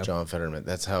 There you go. John Fetterman.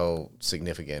 That's how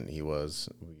significant he was.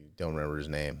 We don't remember his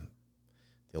name.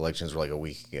 The elections were like a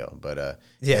week ago. But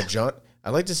yeah, John. I'd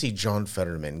like to see John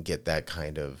Fetterman get that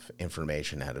kind of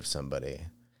information out of somebody.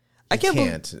 I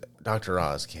can't. Dr.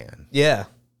 Oz can. Yeah.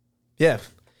 You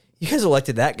guys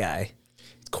elected that guy.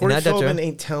 Corey Feldman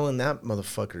ain't telling that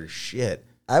motherfucker shit.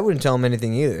 I wouldn't tell him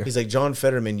anything either. He's like, John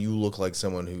Fetterman, you look like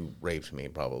someone who raped me,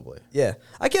 probably. Yeah.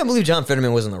 I can't believe John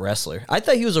Fetterman wasn't a wrestler. I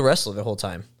thought he was a wrestler the whole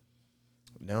time.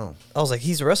 No. I was like,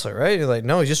 he's a wrestler, right? You're like,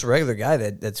 no, he's just a regular guy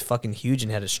that's fucking huge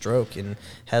and had a stroke and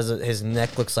his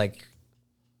neck looks like,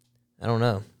 I don't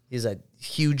know. He's a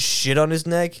huge shit on his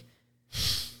neck.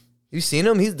 You seen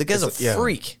him? The guy's a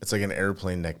freak. It's like an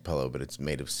airplane neck pillow, but it's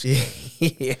made of skin.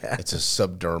 Yeah. It's a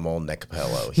subdermal neck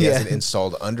pillow. He has it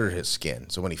installed under his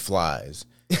skin, so when he flies,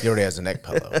 he already has a neck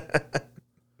pillow.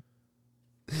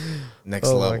 Next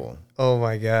level. Oh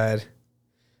my God.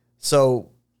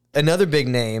 So another big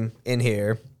name in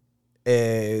here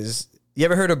is, you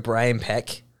ever heard of Brian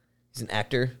Peck? He's an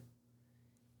actor.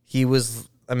 He was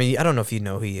I mean, I don't know if you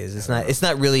know who he is. It's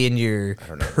not really in your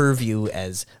purview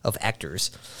as of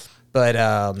actors. But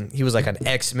he was like on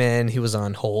X-Men. He was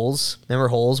on Holes. Remember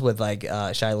Holes with like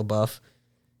Shia LaBeouf?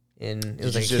 And it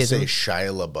was Did like you just say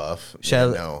Shia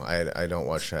LaBeouf? No, I don't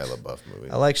watch Shia LaBeouf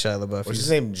movies. I like Shia LaBeouf. What's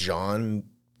his name? John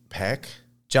Peck?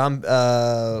 John,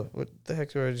 what the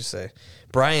heck did I just say?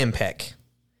 Brian Peck.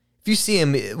 If you see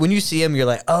him, when you see him, you're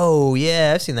like, oh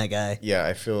yeah, I've seen that guy. Yeah,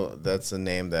 I feel that's a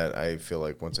name that I feel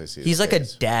like once I see. He's like a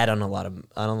dad on a lot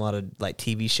of like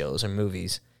TV shows or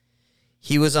movies.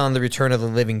 He was on The Return of the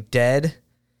Living Dead.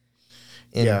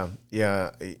 Yeah,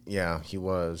 he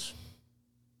was.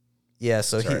 Yeah,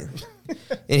 so and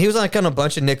he was like on a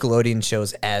bunch of Nickelodeon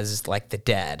shows as like the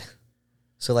dad.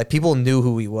 So like people knew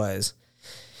who he was.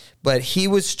 But he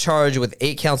was charged with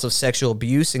 8 counts of sexual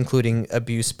abuse, including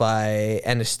abuse by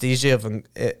anesthesia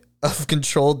of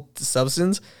controlled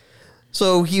substance.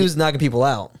 So he was knocking people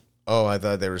out. Oh, I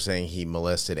thought they were saying he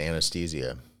molested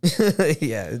anesthesia.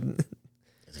 Yeah.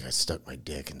 I stuck my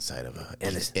dick inside of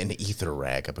an ether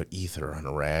rag. I put ether on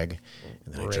a rag,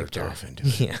 and then I jerked off into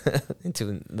it. Yeah,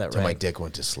 into that rag. So my dick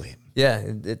went to sleep. Yeah,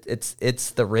 it's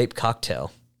the rape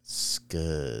cocktail.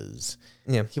 Scuzz.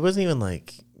 Yeah, he wasn't even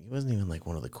like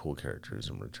one of the cool characters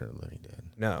in Return of the Living Dead.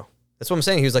 No, that's what I'm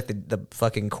saying. He was like the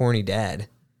fucking corny dad.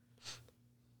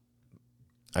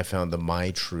 I found the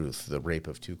My Truth, the Rape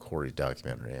of Two Corys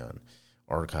documentary on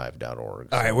archive.org.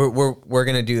 All right, we're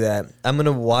gonna do that. I'm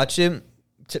gonna watch it.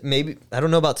 Maybe I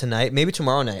don't know about tonight. Maybe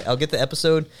tomorrow night. I'll get the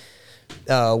episode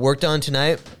worked on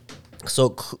tonight,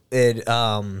 so it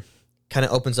kind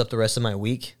of opens up the rest of my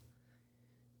week,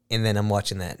 and then I'm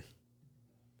watching that.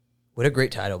 What a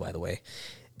great title, by the way.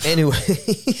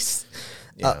 Anyways,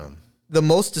 the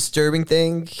most disturbing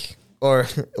thing, or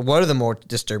one of the more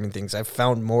disturbing things, I've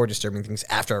found more disturbing things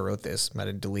after I wrote this. Might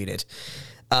have deleted.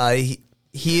 He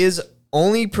is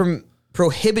only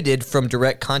prohibited from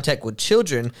direct contact with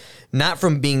children, not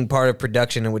from being part of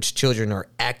production in which children are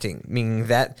acting, meaning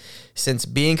that since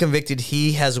being convicted,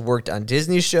 he has worked on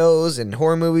Disney shows and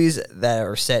horror movies that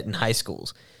are set in high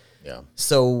schools. Yeah.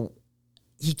 So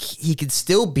he could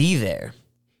still be there.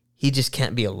 He just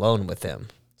can't be alone with them.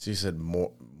 So you said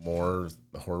more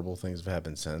horrible things have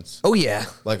happened since? Oh, yeah.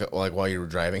 Like while you were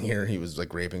driving here, he was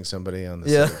like raping somebody on the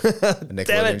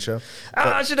Nickelodeon show?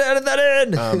 I should have added that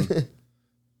in.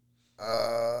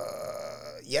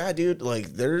 Yeah, dude.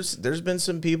 Like, there's been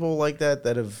some people like that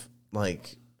have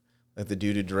like the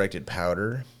dude who directed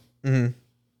Powder. Mm-hmm.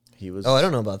 He was. Oh, I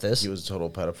don't know about this. He was a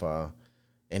total pedophile,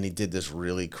 and he did this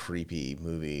really creepy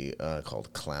movie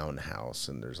called Clown House.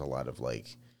 And there's a lot of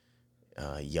like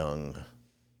young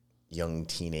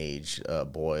teenage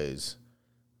boys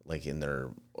like in their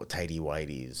tighty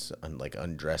whities, like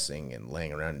undressing and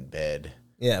laying around in bed.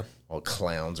 Yeah. While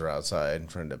clowns are outside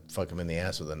trying to fuck him in the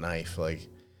ass with a knife. Like,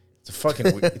 it's a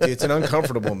fucking, it's an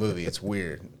uncomfortable movie. It's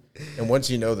weird. And once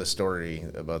you know the story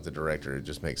about the director, it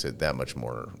just makes it that much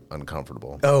more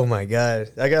uncomfortable. Oh my God.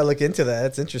 I got to look into that.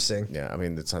 That's interesting. Yeah. I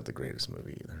mean, it's not the greatest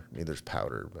movie either. Neither's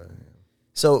Powder, but. Yeah.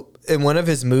 So in one of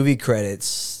his movie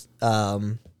credits,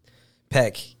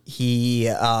 Peck, he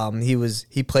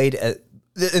played, and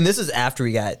this is after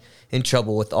he got in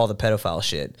trouble with all the pedophile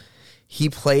shit. He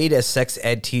played a sex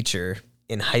ed teacher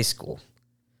in high school.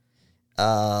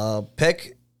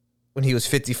 Peck, when he was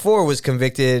 54, was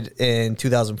convicted in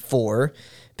 2004.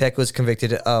 Peck was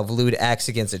convicted of lewd acts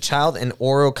against a child and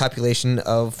oral copulation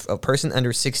of a person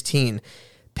under 16.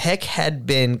 Peck had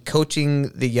been coaching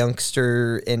the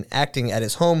youngster in acting at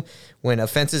his home when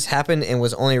offenses happened and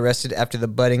was only arrested after the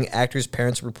budding actor's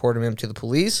parents reported him to the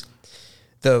police.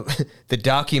 The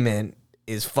document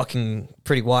is fucking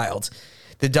pretty wild.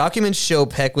 The documents show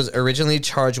Peck was originally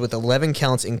charged with 11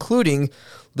 counts, including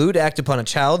lewd act upon a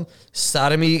child,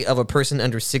 sodomy of a person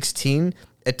under 16,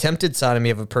 attempted sodomy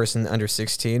of a person under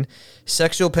 16,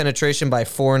 sexual penetration by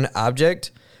foreign object,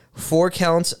 4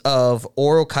 counts of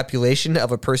oral copulation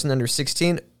of a person under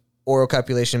 16, oral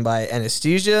copulation by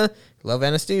anesthesia, love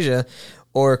anesthesia,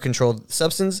 or controlled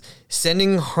substance,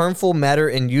 sending harmful matter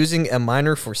and using a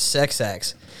minor for sex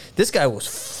acts. This guy was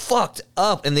fucked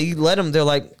up, and they let him, they're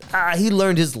like, he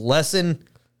learned his lesson.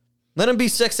 Let him be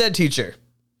sex ed teacher.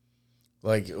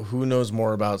 Like, who knows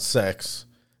more about sex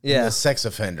than a sex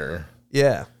offender?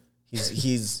 Yeah.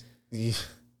 He's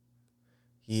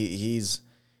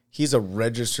a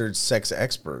registered sex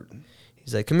expert.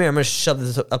 He's like, come here, I'm going to shove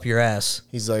this up your ass.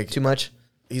 He's like, too much?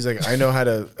 He's like, I know how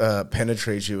to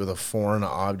penetrate you with a foreign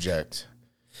object,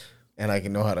 and I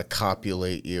can know how to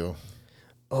copulate you.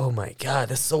 Oh my God,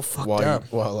 that's so fucked up.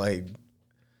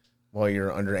 While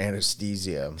you're under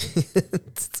anesthesia.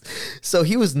 So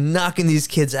he was knocking these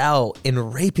kids out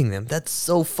and raping them. That's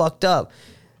so fucked up.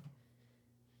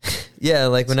 Yeah,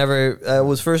 like whenever I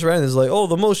was first writing, it's like, oh,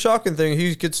 the most shocking thing,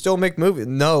 he could still make movies.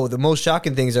 No, the most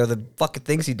shocking things are the fucking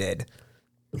things he did.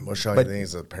 The most shocking thing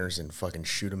is the parents didn't fucking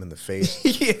shoot him in the face.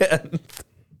 Yeah.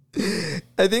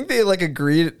 I think they like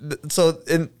agreed. So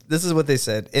this is what they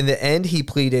said. In the end, he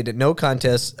pleaded no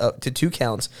contest to 2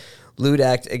 counts, lewd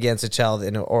act against a child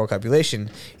in an oral copulation.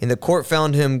 And the court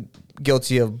found him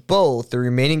guilty of both. The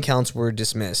remaining counts were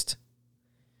dismissed.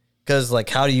 Because, like,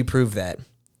 how do you prove that?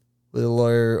 With a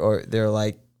lawyer, or they're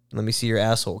like, let me see your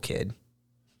asshole, kid.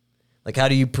 Like, how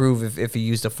do you prove if he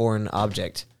used a foreign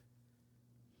object?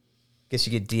 Guess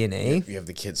you get DNA. You have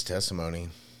the kid's testimony.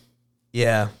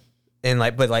 Yeah. And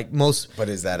but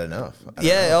is that enough?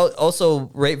 Yeah. Also,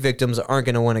 rape victims aren't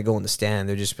going to want to go on the stand.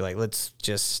 They'll just be like, let's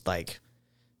just like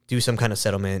do some kind of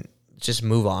settlement. Just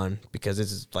move on because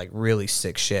this is like really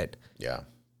sick shit. Yeah.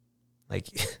 Like,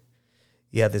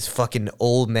 yeah, this fucking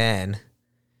old man.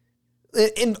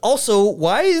 And also,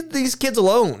 why are these kids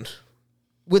alone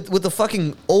with the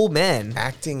fucking old man?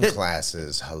 Acting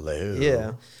classes. Hello.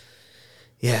 Yeah.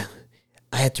 Yeah.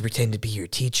 I had to pretend to be your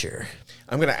teacher.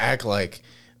 I'm going to act like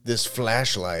this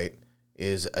flashlight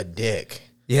is a dick.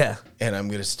 Yeah. And I'm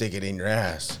going to stick it in your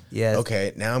ass. Yeah.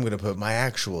 Okay, now I'm going to put my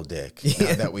actual dick.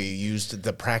 Now that we used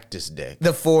the practice dick.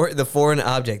 The foreign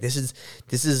object. This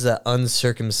is an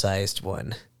uncircumcised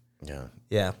one. Yeah.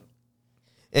 Yeah.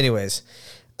 Anyways.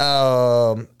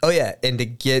 Oh yeah, and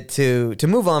to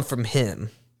move on from him,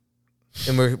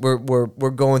 and we're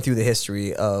going through the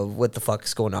history of what the fuck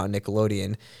is going on in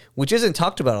Nickelodeon, which isn't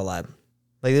talked about a lot.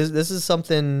 Like this is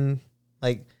something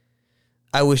like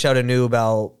I wish I would have knew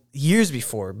about years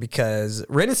before, because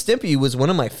Ren and Stimpy was one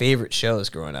of my favorite shows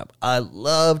growing up. I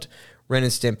loved Ren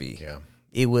and Stimpy. Yeah.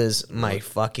 It was my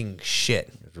fucking shit.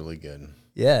 It was really good.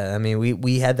 Yeah, I mean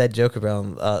we had that joke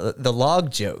around the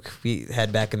log joke we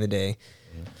had back in the day.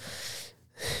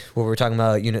 Well, we're talking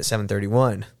about Unit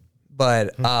 731.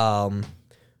 But Ren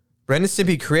and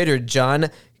Stimpy creator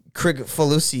John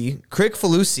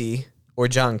Kricfalusi, or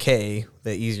John K,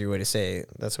 the easier way to say it.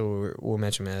 That's what we'll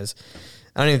mention him as.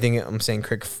 I don't even think I'm saying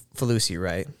Kricfalusi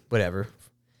right. Whatever.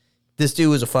 This dude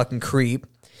was a fucking creep.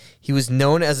 He was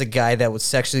known as a guy that would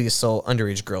sexually assault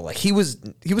underage girl. Like he was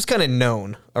kind of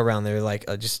known around there. Like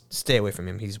just stay away from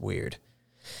him. He's weird.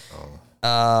 Oh.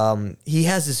 He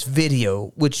has this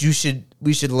video which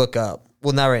we should look up.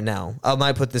 Well, not right now. I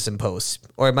might put this in post,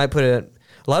 or I might put it.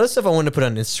 A lot of stuff I wanted to put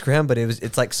on Instagram, but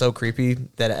it's like so creepy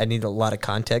that I need a lot of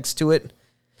context to it.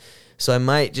 So I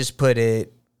might just put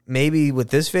it maybe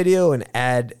with this video and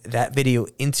add that video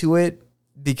into it,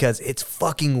 because it's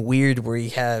fucking weird. Where he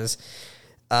has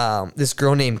this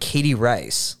girl named Katie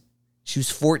Rice. She was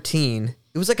 14.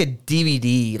 It was like a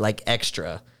DVD like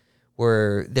extra,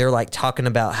 where they're like talking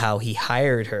about how he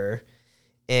hired her,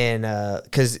 and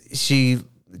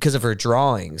because of her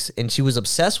drawings, and she was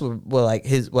obsessed with like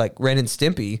his like Ren and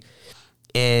Stimpy,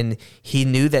 and he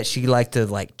knew that she liked to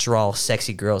like draw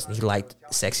sexy girls, and he liked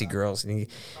sexy girls, and he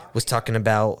was talking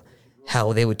about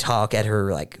how they would talk at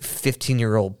her like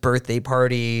 15-year-old birthday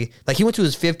party. Like he went to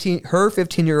her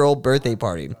 15-year-old birthday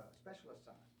party,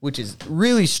 which is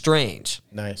really strange.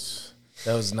 Nice.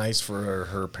 That was nice for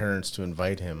her parents to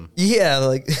invite him. Yeah,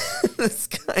 like this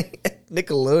guy at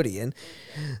Nickelodeon.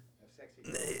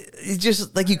 It's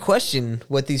just like you question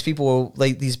what these people,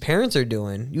 like these parents, are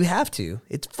doing. You have to.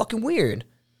 It's fucking weird.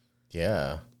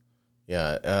 Yeah.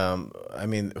 Yeah. I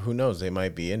mean, who knows? They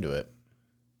might be into it.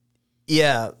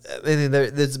 Yeah. I mean,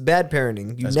 there's bad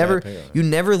parenting. You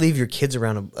never leave your kids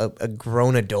around a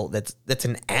grown adult that's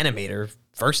an animator,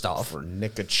 first off. For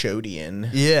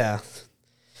Nickelodeon. Yeah.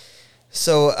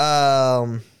 So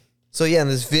yeah, in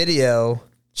this video,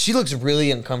 she looks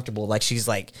really uncomfortable. Like she's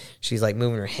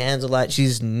moving her hands a lot.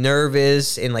 She's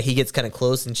nervous, and like he gets kind of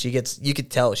close, and you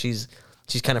could tell she's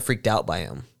kind of freaked out by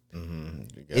him.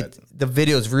 Mm-hmm. The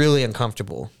video is really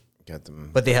uncomfortable. Got them,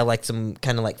 but they have like some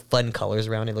kind of like fun colors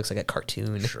around it. It looks like a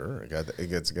cartoon. Sure, it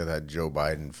gets that Joe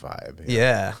Biden vibe.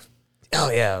 Yeah.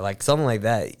 Oh yeah, like something like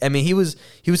that. I mean, he was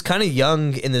kind of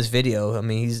young in this video. I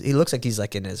mean, he looks like he's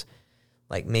like in his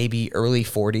like maybe early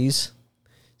 40s.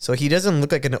 So he doesn't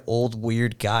look like an old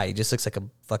weird guy. He just looks like a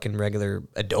fucking regular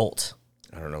adult.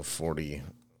 I don't know,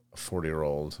 a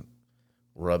 40-year-old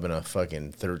rubbing a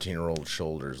fucking 13-year-old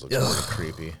shoulders looks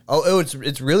really creepy. Oh,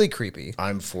 it's really creepy.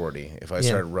 I'm 40. If I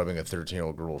started rubbing a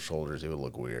 13-year-old girl's shoulders, it would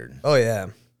look weird. Oh yeah.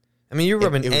 I mean, you're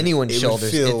rubbing anyone's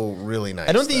shoulders. It would feel really nice.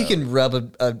 I don't think you can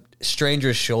rub a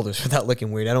stranger's shoulders without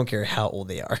looking weird. I don't care how old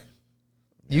they are.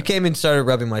 Yeah. You came and started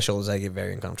rubbing my shoulders, I get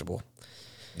very uncomfortable.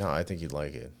 No, I think you'd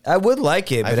like it. I would like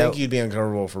it, but I think you'd be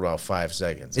uncomfortable for about 5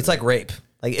 seconds. It's like rape.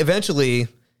 Like eventually,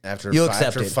 you'll accept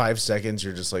after it. 5 seconds,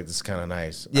 you're just like, this is kind of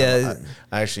nice. Yeah.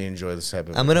 I actually enjoy this type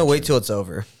of. I'm gonna wait attention. till it's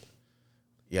over.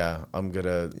 Yeah, I'm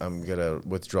gonna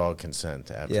withdraw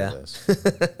consent after this.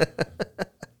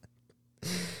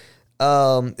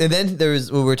 And then there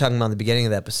was what we were talking about in the beginning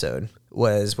of the episode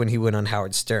was when he went on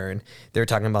Howard Stern. They were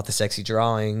talking about the sexy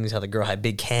drawings, how the girl had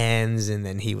big hands, and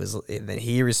then he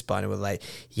responded with like,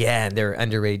 "Yeah, and they're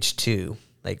underage too."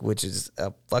 Like, which is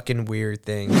a fucking weird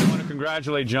thing. I want to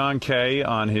congratulate John Kay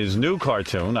on his new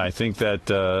cartoon. I think that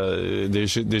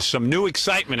there's some new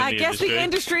excitement in I guess the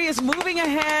industry is moving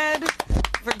ahead.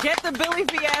 Forget the Billy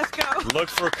fiasco. Look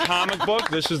for comic book.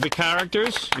 This is the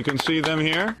characters. You can see them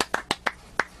here.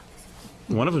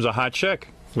 One of them's a hot chick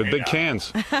with big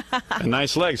cans and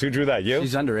nice legs. Who drew that? You?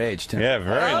 She's underage, too. Yeah,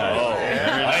 very nice.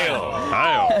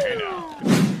 Very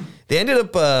nice. They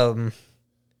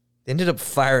ended up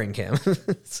firing him.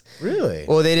 Really?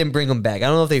 Well, they didn't bring him back. I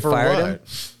don't know if they For fired what? him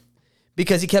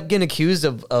because he kept getting accused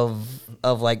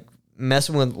of like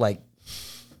messing with like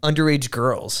underage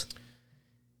girls.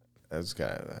 That's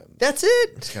kind of. That's it.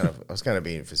 It's kind of. I was kind of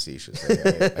being facetious.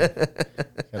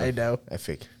 I know. I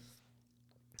think.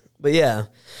 But yeah,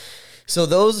 so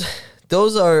those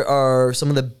are some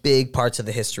of the big parts of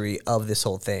the history of this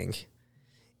whole thing,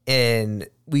 and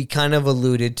we kind of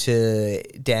alluded to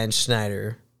Dan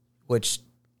Schneider, which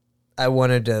I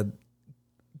wanted to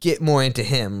get more into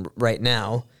him right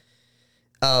now.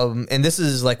 And this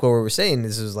is like what we were saying.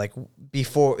 This is like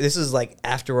before. This is like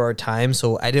after our time.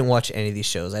 So I didn't watch any of these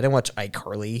shows. I didn't watch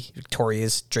iCarly,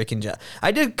 Victorious, Drake and Josh.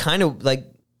 I did kind of like.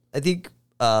 I think.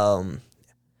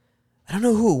 I don't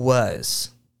know who it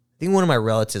was. I think one of my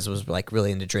relatives was like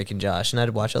really into Drake and Josh, and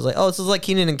I'd watch. I was like, "Oh, this is like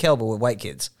Keenan and Kel, but with white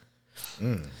kids."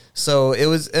 So it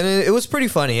was, and it was pretty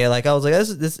funny. Like I was like,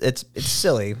 it's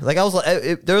silly." Like I was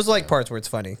like, there was like parts where it's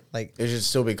funny. Like It should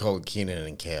still be called Keenan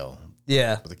and Kale,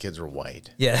 yeah, but the kids are white.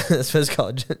 yeah, that's what it's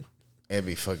called. It'd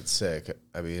be fucking sick.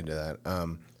 I'd be into that.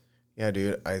 Yeah,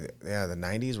 dude. The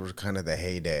 '90s were kind of the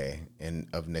heyday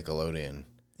of Nickelodeon.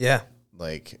 Yeah,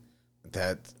 Like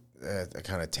that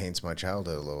kind of taints my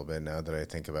childhood a little bit now that I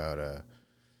think about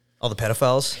all the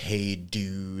pedophiles. Hey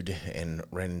Dude and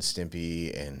Ren and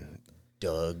Stimpy and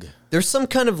Doug. There's some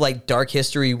kind of like dark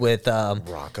history with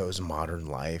Rocco's Modern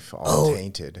Life, all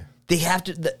tainted. They have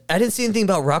to. I didn't see anything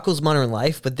about Rocco's Modern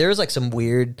Life, but there's like some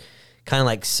weird kind of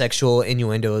like sexual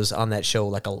innuendos on that show.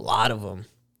 Like a lot of them.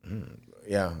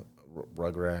 Yeah,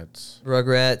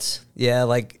 Rugrats. Yeah,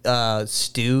 like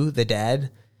Stu, the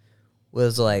dad,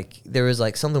 was like there was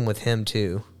like something with him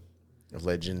too.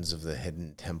 Legends of the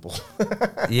Hidden Temple.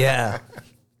 Yeah.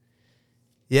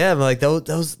 Yeah, but like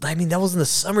those. I mean, that was in the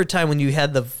summertime when you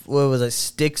had the what was it,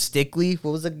 Stickly?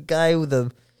 What was the guy with the?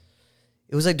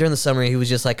 It was like during the summer. He was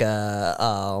just like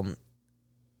a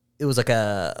it was like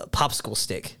a popsicle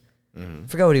stick. I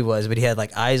forgot what he was, but he had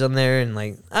like eyes on there and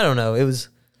like I don't know. It was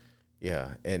Yeah,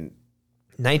 and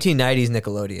 1990s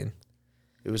Nickelodeon.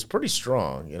 it was pretty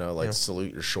strong, like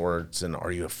Salute Your Shorts and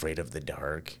Are You Afraid of the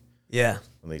Dark? Yeah,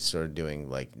 When they started doing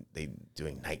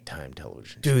nighttime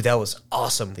television. dude, that was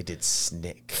awesome. They did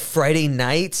Snick. Friday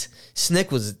night, Snick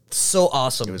was so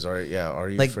awesome. It was Are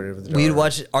You like Afraid of the Dark? we'd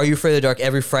watch Are You Afraid of the Dark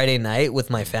every Friday night with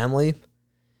my family. It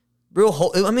was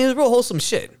real wholesome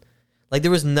shit. Like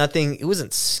there was nothing. It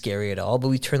wasn't scary at all. But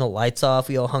we turned the lights off.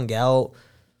 We all hung out.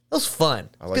 It was fun.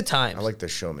 Good times. I like the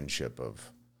showmanship of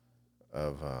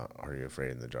Are You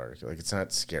Afraid of the Dark? Like it's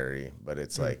not scary, but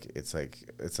it's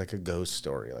like a ghost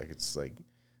story. Like it's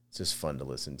just fun to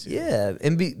listen to. Yeah,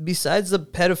 and besides the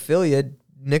pedophilia,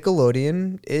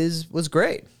 Nickelodeon was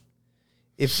great.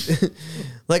 If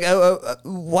like,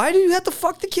 why do you have to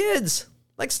fuck the kids?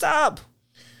 Like, stop.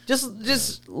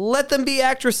 Just let them be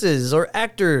actresses or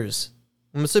actors.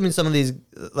 I'm assuming some of these,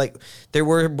 like, there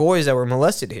were boys that were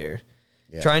molested here,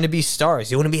 trying to be stars.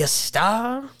 You want to be a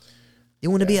star? You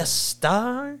want to be a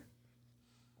star?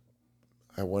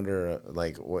 I wonder,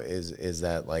 like, what is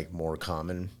that like more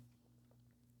common?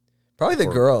 Probably the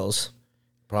girls.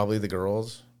 Probably the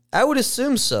girls. I would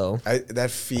assume so.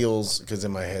 That feels, because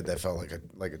in my head that felt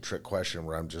like a trick question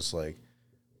where I'm just like,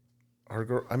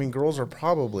 girls are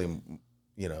probably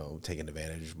taken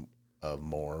advantage of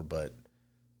more, but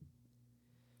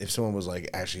if someone was like,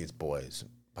 actually it's boys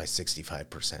by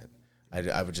 65%,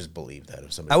 I would just believe that.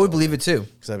 If somebody, I would believe it too.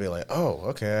 because I'd be like, oh,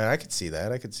 okay, I could see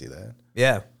that.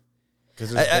 Yeah.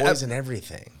 Because there's boys in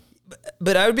everything.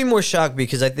 But I would be more shocked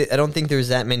because I don't think there's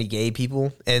that many gay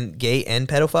people and gay and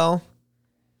pedophile,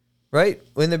 right?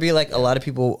 Wouldn't there be like a lot of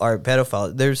people are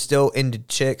pedophile? They're still into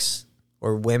chicks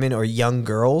or women or young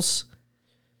girls,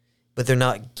 but they're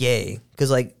not gay.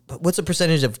 Because like, what's the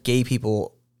percentage of gay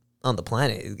people on the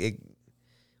planet?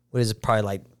 What is it? Probably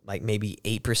like maybe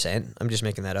 8%. I'm just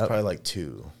making that up. Probably like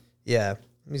 2. Yeah.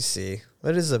 Let me see.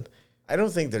 What is a... I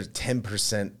don't think there's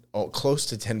 10%, close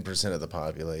to 10% of the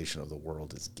population of the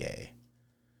world is gay.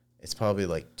 It's probably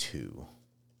like 2.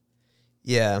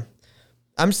 Yeah.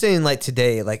 I'm saying like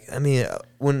today, like, I mean,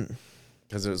 when...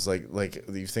 Because it was like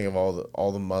you think of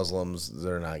all the Muslims,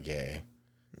 they're not gay.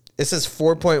 It says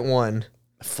 4.1.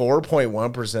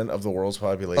 4.1% of the world's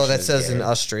population. Oh, that is says gay. in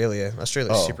Australia.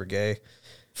 Australia's super gay.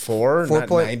 4, not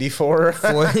 4, 94.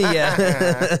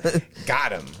 yeah.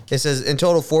 Got him. It says in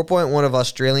total, 4.1 of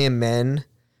Australian men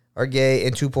are gay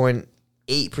and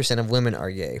 2.8% of women are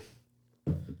gay.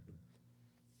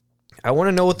 I want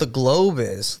to know what the globe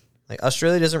is. Like,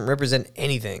 Australia doesn't represent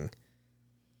anything.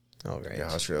 Oh, right. Yeah,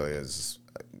 Australia is,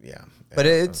 yeah. But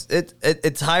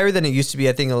it's higher than it used to be.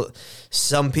 I think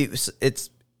some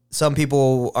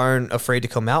people aren't afraid to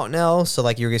come out now, so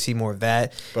like you're gonna see more of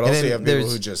that. But also you have people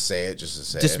who just say it just to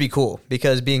say just it. to be cool,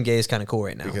 because being gay is kind of cool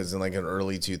right now. Because in like in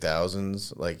early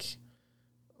 2000s,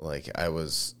 like I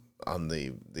was on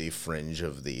the fringe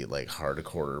of the like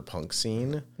hardcore punk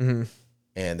scene,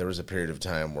 and there was a period of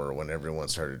time where when everyone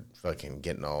started fucking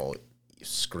getting all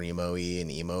screamo-y and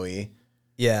emo-y.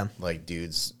 Yeah. Like,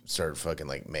 dudes started fucking,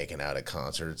 like, making out at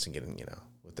concerts and getting,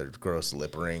 with their gross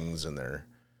lip rings and their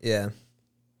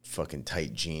fucking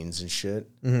tight jeans and shit.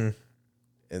 Mm-hmm.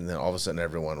 And then all of a sudden,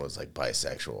 everyone was, like,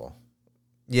 bisexual.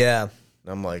 Yeah. And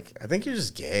I'm like, I think you're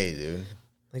just gay, dude.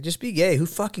 Like, just be gay. Who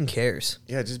fucking cares?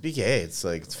 Yeah, just be gay. It's,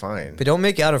 like, it's fine. But don't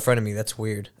make out in front of me. That's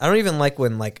weird. I don't even like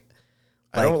when, like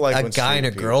I don't like a when guy and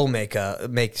a straight girl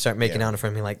start making out in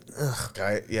front of me. Like, ugh.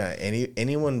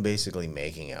 Anyone basically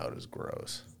making out is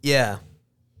gross. Yeah.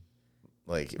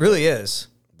 Like, it really is.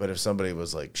 But if somebody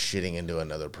was like shitting into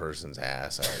another person's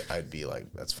ass, I'd be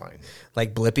like, that's fine.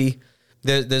 Like Blippi.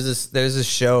 There's this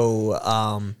show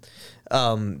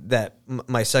that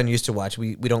my son used to watch.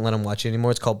 We don't let him watch it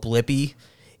anymore. It's called Blippi.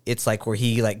 It's like where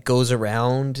he like goes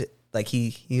around. Like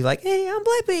he like, hey, I'm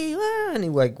Blippi, and he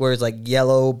like wears like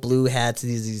yellow, blue hats,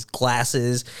 these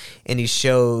glasses, and he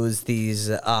shows these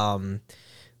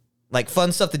like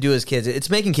fun stuff to do as kids. It's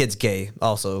making kids gay.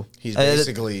 Also, He's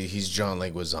John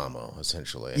Leguizamo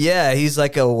essentially. Yeah, he's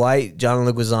like a white John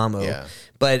Leguizamo. Yeah,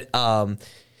 but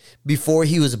before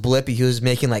he was Blippi, he was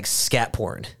making like scat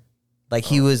porn. Like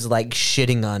he was like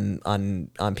shitting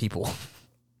on people.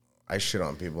 I shit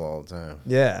on people all the time.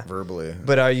 Yeah. Verbally.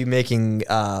 But are you making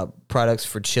products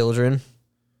for children?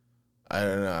 I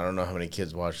don't know. I don't know how many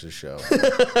kids watch this show.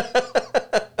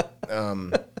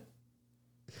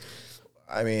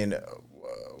 I mean,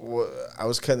 I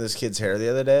was cutting this kid's hair the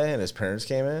other day, and his parents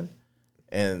came in,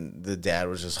 and the dad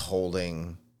was just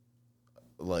holding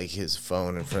like his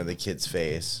phone in front of the kid's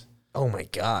face. Oh my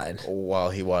God. While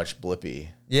he watched Blippi.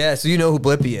 Yeah, so you know who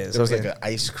Blippi is. It was like an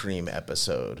ice cream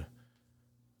episode.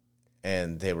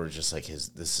 And they were just like,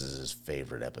 this is his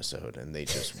favorite episode. And they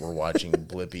just were watching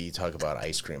Blippi talk about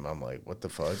ice cream. I'm like, what the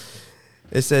fuck?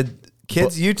 It said,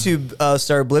 kids YouTube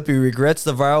star Blippi regrets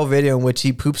the viral video in which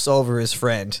he poops all over his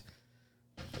friend.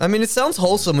 I mean, it sounds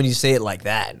wholesome when you say it like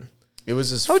that. It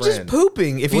was his friend. Oh, just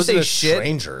pooping. If you say a shit.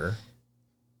 Stranger.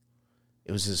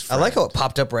 It was his friend. I like how it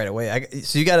popped up right away.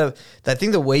 So you gotta, I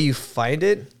think the way you find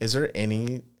it. Is there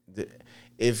any,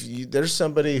 there's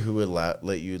somebody who would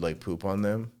let you like poop on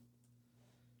them,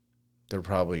 they're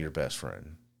probably your best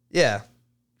friend. Yeah.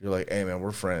 You're like, hey man,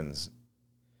 we're friends.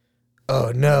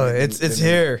 Oh no, it's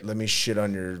here. Let me shit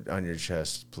on your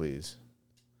chest, please.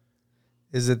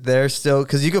 Is it there still?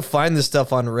 Because you can find this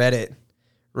stuff on Reddit.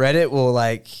 Reddit will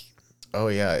like. Oh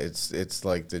yeah, it's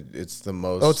like it's the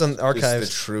most. Oh, it's on archives.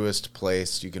 It's the truest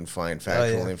place you can find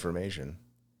factual information.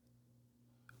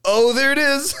 Oh, there it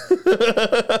is.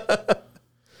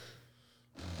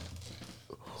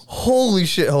 Holy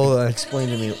shit! Hold on, explain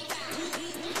to me.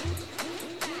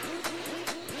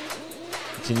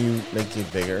 Can you make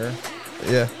it bigger?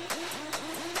 Yeah.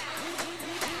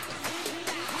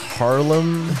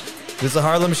 Harlem. This is a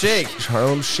Harlem Shake.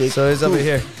 Harlem Shake. So he's over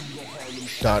here.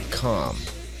 .com.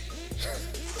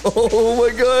 Oh my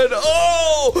God.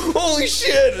 Oh, holy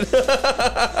shit.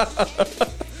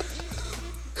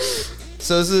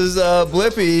 So this is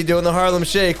Blippi doing the Harlem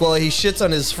Shake while he shits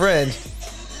on his friend.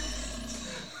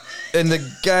 And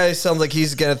the guy sounds like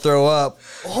he's going to throw up.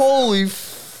 Holy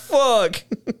fuck.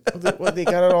 Well, they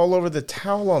got it all over the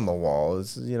towel on the wall.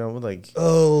 It's, like...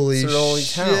 Holy it's their only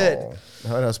shit. Towel.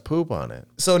 How does poop on it?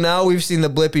 So now we've seen the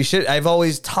Blippi shit. I've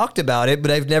always talked about it, but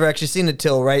I've never actually seen it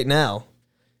till right now.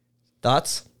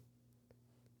 Thoughts?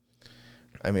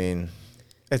 I mean,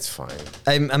 it's fine.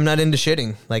 I'm not into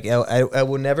shitting. Like, I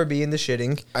will never be into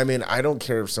shitting. I mean, I don't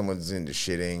care if someone's into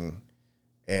shitting,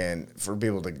 and for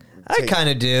people to... I kind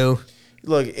of do.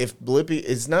 Look, if Blippi,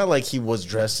 it's not like he was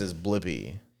dressed as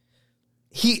Blippi.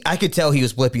 I could tell he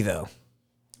was Blippi though.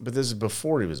 But this is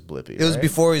before he was Blippi. It was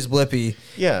before he was Blippi.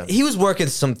 Yeah. He was working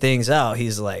some things out.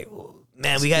 He's like,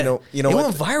 man, we got you know it what?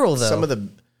 went viral though. Some of the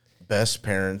best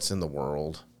parents in the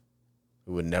world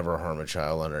who would never harm a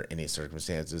child under any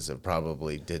circumstances have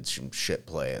probably did some shit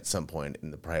play at some point in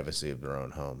the privacy of their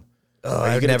own home. Oh, Are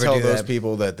you I'd going to never tell do those that.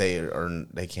 people that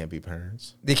they can't be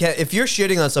parents? They can't. If you're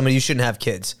shitting on somebody, you shouldn't have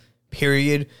kids.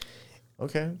 Period.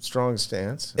 Okay, strong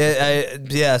stance.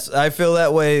 Yes, I feel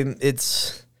that way.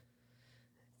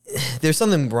 There's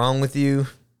something wrong with you.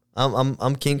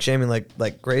 I'm kink shaming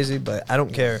like crazy, but I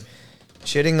don't care.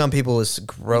 Shitting on people is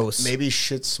gross. Maybe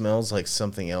shit smells like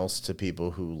something else to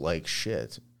people who like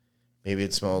shit. Maybe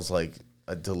it smells like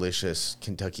a delicious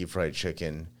Kentucky Fried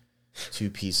Chicken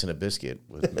 2-piece and a biscuit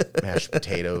with mashed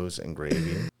potatoes and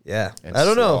gravy. Yeah, And I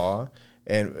don't know. slaw.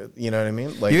 And you know what I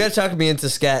mean? Like, You got to talk me into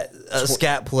scat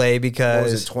play what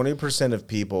because was it? 20% of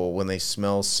people, when they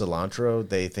smell cilantro,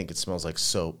 they think it smells like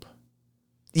soap.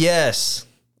 yes,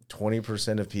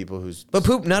 20% of people who's but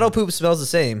poop. Not all poop smells the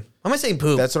same. How am I saying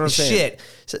poop? That's what I'm It's saying. Shit.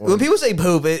 So when people say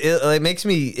poop, it makes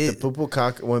me. the poo-poo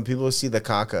caca, when people see the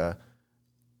caca,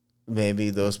 maybe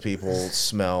those people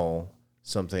smell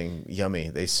something yummy.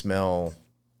 They smell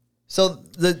So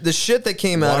the shit that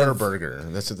came out of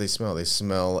Whataburger. That's what they smell. They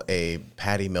smell a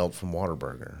patty melt from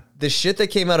Whataburger. the shit that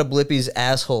came out of Blippi's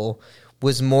asshole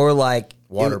was more like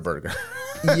Whataburger.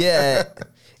 Yeah,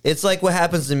 it's like what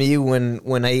happens to me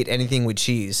when I eat anything with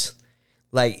cheese.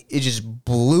 Like it just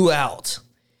blew out.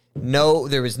 No,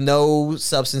 there was no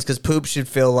substance because poop should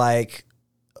feel like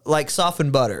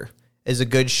softened butter is a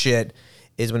good shit.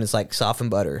 Is when it's like softened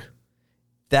butter.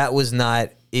 That was not.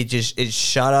 It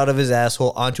shot out of his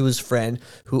asshole onto his friend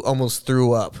who almost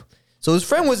threw up. So his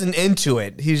friend wasn't into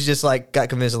it. He's just like got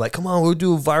convinced like, come on, we'll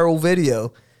do a viral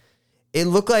video. It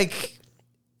looked like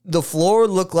the floor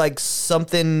looked like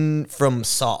something from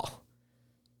Saw.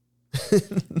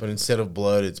 But instead of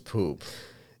blood, it's poop.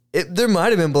 There might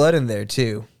have been blood in there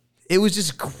too. It was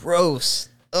just gross.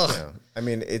 Ugh. Yeah. I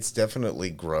mean, it's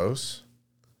definitely gross,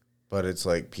 but it's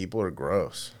like people are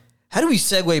gross. How do we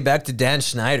segue back to Dan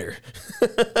Schneider?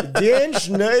 Dan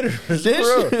Schneider is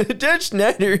gross. Dan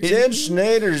Schneider. Dan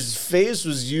Schneider's face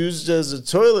was used as a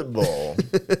toilet bowl.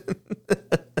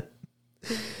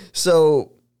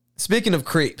 So, speaking of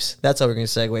creeps, that's how we're going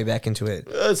to segue back into it.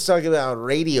 Let's talk about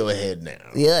Radiohead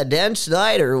now. Yeah, Dan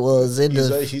Schneider was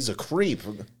into. He's a creep.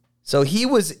 So he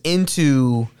was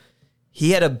into.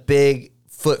 He had a big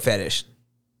foot fetish.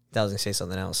 I was going to say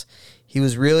something else. He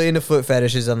was really into foot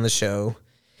fetishes on the show.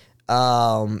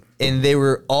 And they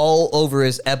were all over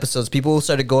his episodes. People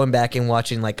started going back and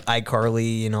watching like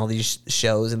iCarly and all these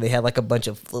shows, and they had like a bunch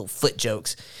of little foot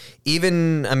jokes.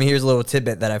 Even, I mean, here's a little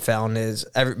tidbit that I found is,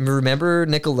 I remember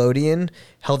Nickelodeon,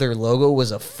 how their logo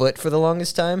was a foot for the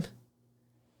longest time.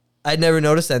 I'd never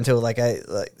noticed that until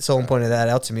someone pointed that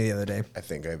out to me the other day. I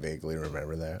think I vaguely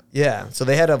remember that. Yeah, so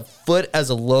they had a foot as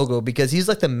a logo because he's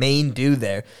like the main dude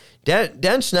there.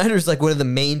 Dan Schneider's like one of the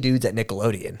main dudes at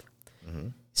Nickelodeon.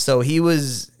 So he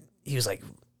was like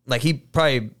he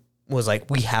probably was like,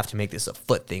 we have to make this a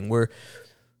foot thing.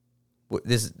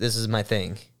 This is my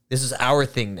thing. This is our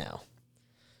thing now.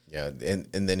 Yeah,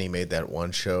 and then he made that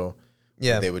one show.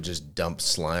 Yeah. Where they would just dump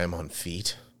slime on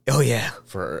feet Oh yeah.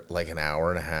 for like an hour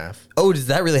and a half. Oh, does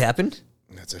that really happen?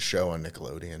 That's a show on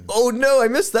Nickelodeon. Oh no, I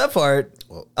missed that part.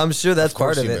 Well, I'm sure that's of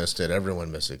course part of you it. missed it. Everyone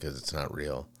missed it because it's not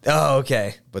real. Oh,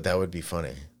 okay. But that would be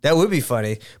funny. That would be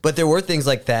funny. But there were things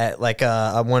like that. Like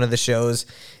on one of the shows,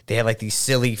 they had like these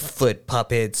silly foot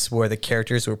puppets where the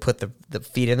characters would put the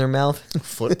feet in their mouth.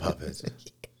 Foot puppets.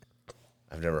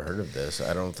 I've never heard of this.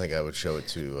 I don't think I would show it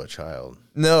to a child.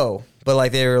 No, but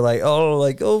like they were like,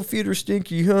 oh, feet are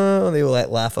stinky, huh? And they would like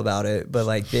laugh about it, but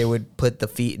like they would put the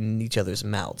feet in each other's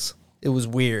mouths. It was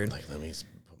weird. Like, let me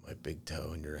put my big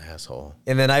toe in your asshole.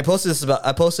 And then I posted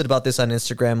about this on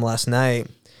Instagram last night,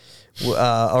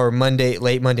 or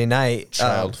late Monday night.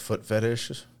 Child foot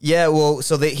fetish. Yeah, well,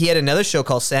 so he had another show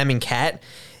called Sam and Cat,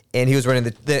 and he was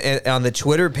running on the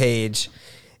Twitter page.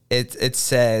 It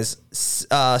says,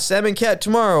 Sam and Cat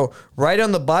tomorrow, right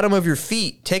on the bottom of your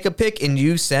feet. Take a pic and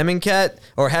use Sam and Cat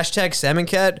or hashtag Sam and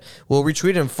Cat. We'll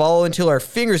retweet and follow until our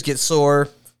fingers get sore.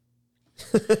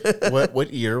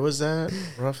 What year was that,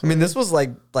 roughly? I mean, this was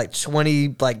like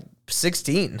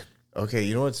 2016. Okay,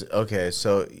 you know what's... Okay,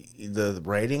 so the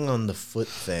writing on the foot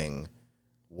thing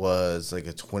was like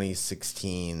a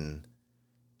 2016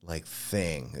 like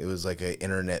thing. It was like an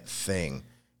internet thing.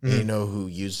 And you know who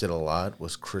used it a lot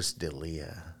was Chris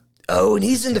D'Elia. Oh, and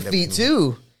he's into feet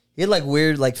too. He had like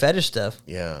weird like fetish stuff.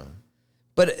 Yeah.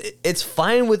 But it's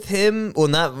fine with him. Well,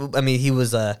 not. I mean,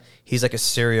 he's like a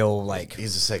serial like.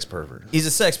 He's a sex pervert. He's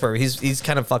a sex pervert. He's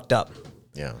kind of fucked up.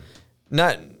 Yeah.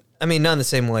 Not in the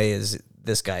same way as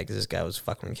this guy, because this guy was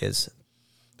fucking with kids.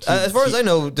 As far as I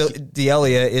know,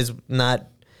 D'Elia is not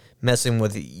messing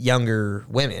with younger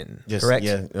women. Yes, correct?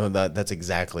 Yeah. No, that's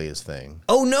exactly his thing.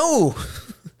 Oh no.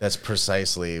 That's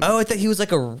precisely. Oh, I thought he was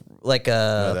like a.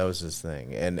 No, that was his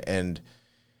thing, and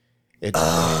it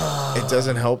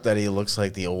doesn't help that he looks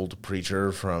like the old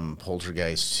preacher from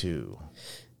Poltergeist 2.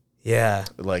 Yeah.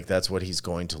 Like that's what he's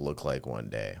going to look like one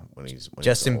day when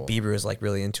Justin old. Bieber is like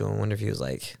really into him. I wonder if he was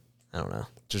like, I don't know.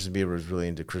 Justin Bieber was really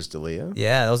into Chris D'Elia.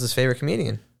 Yeah, that was his favorite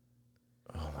comedian.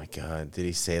 Oh my god, did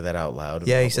he say that out loud?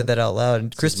 Yeah, he said that out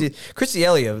loud. Chris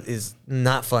D'Elia is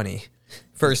not funny.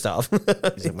 First off,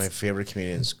 He's like, my favorite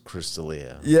comedian is Chris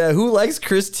D'Elia. Yeah, who likes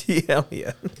Chris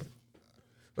D'Elia?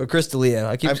 Or Chris D'Elia.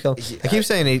 I keep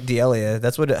saying D'Elia.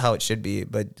 That's how it should be,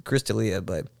 but Chris D'Elia.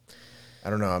 But I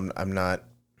don't know. I'm not.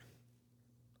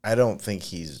 I don't think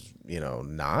he's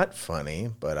not funny,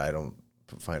 but I don't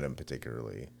find him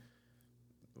particularly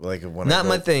like when not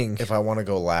my thing. If I want to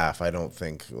go laugh, I don't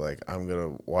think like I'm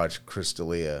gonna watch Chris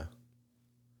D'Elia.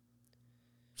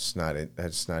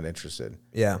 That's not interested.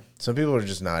 Yeah, some people are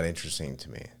just not interesting to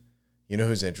me. You know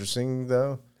who's interesting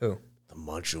though? Who? The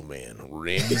Macho Man,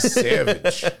 Randy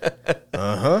Savage.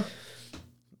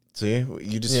 See,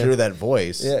 you just hear that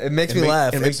voice. Yeah, it makes me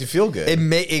laugh. It makes you feel good.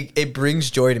 It brings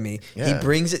joy to me. Yeah. He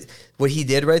brings it. What he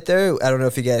did right there, I don't know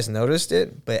if you guys noticed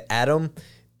it, but Adam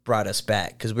brought us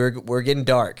back because we're getting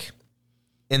dark,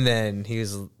 and then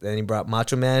he brought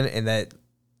Macho Man, and that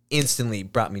instantly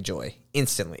brought me joy.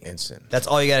 Instant. That's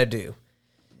all you got to do.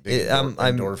 I'm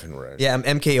endorphin rush. Yeah, I'm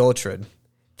MK Ultra.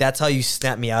 That's how you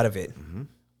snap me out of it. Mm-hmm.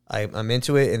 I'm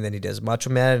into it, and then he does Macho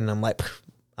Man, and I'm like,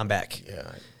 I'm back.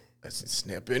 Yeah, I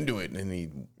snap into it, and then he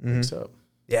wakes up.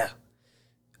 Yeah.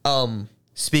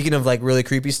 Speaking of like really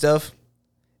creepy stuff,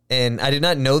 and I did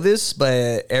not know this,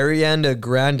 but Ariana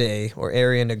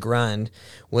Grande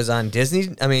was on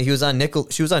Disney. I mean, she was on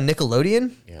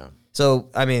Nickelodeon. Yeah. So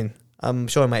I mean, I'm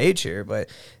showing my age here, but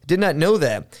did not know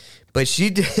that. But she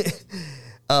did.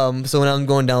 So when I'm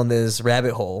going down this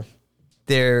rabbit hole,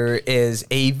 there is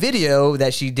a video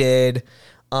that she did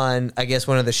on, I guess,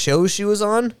 one of the shows she was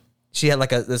on. She had like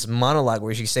this monologue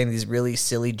where she's saying these really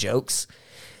silly jokes.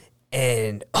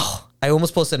 And I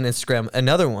almost posted on Instagram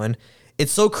another one.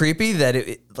 It's so creepy that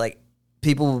it like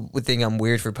people would think I'm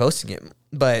weird for posting it.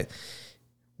 But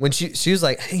when she was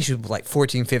like, I think she was like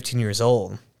 14, 15 years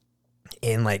old.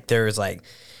 And like there was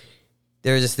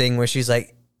this thing where she's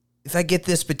like, if I get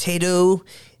this potato,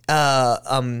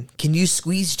 can you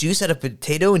squeeze juice out of a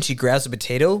potato? And she grabs a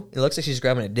potato. It looks like she's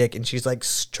grabbing a dick, and she's like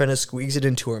trying to squeeze it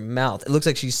into her mouth. It looks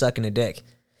like she's sucking a dick.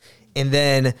 And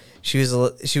then she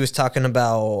was talking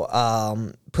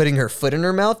about putting her foot in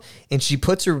her mouth, and she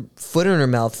puts her foot in her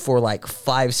mouth for like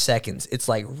 5 seconds. It's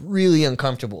like really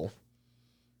uncomfortable.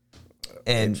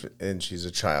 And she's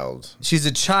a child. She's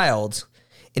a child.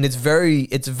 And it's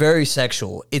very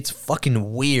sexual. It's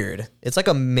fucking weird. It's like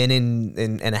a minute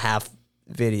and a half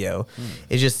video.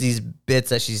 It's just these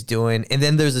bits that she's doing. And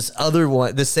then there's this other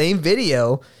one, the same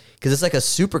video, because it's like a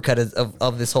supercut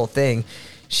of this whole thing.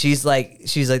 She's like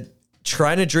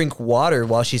trying to drink water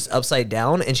while she's upside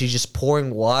down, and she's just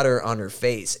pouring water on her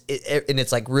face. And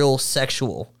it's like real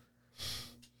sexual.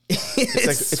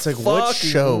 It's like what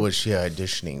show was she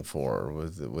auditioning for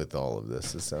with all of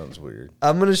this? It sounds weird.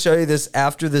 I'm gonna show you this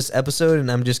after this episode,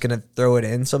 and I'm just gonna throw it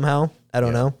in somehow. I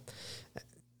don't know,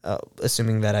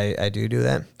 assuming that I do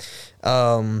that.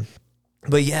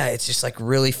 But yeah, it's just like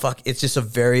really it's just a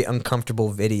very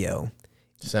uncomfortable video.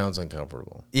 Sounds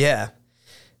uncomfortable. Yeah.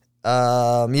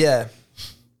 Yeah.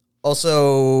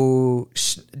 Also,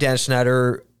 Dan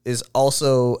Schneider is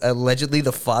also allegedly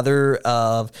the father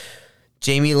of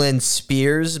Jamie Lynn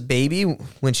Spears' baby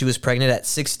when she was pregnant at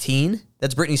 16.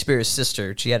 That's Britney Spears'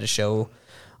 sister. She had a show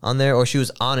on there, or she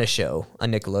was on a show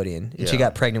on Nickelodeon, and she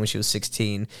got pregnant when she was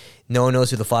 16. No one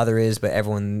knows who the father is, but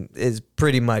everyone is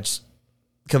pretty much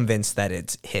convinced that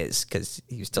it's his because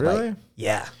he used to really?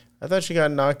 Yeah. I thought she got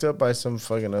knocked up by some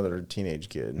fucking other teenage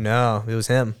kid. No, it was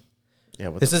him. Yeah,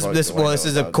 what this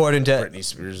is according to Britney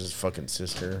Spears' fucking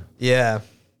sister. Yeah.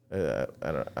 I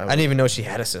didn't even know she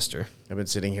had a sister. I've been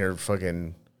sitting here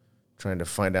fucking trying to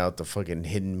find out the fucking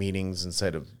hidden meanings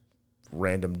inside of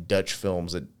random Dutch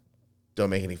films that don't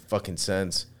make any fucking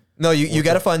sense. No, you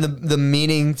got to find the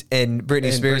meaning in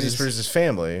Britney Spears'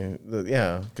 family.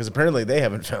 Yeah, because apparently they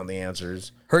haven't found the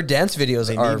answers. Her dance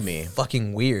videos are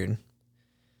fucking weird.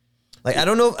 Like I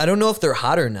don't know if they're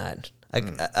hot or not.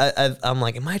 I'm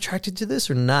like, am I attracted to this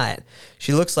or not?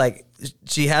 She looks like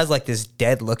she has like this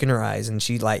dead look in her eyes, and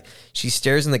she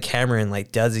stares in the camera and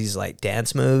like does these like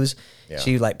dance moves. Yeah.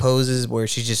 She like poses where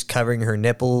she's just covering her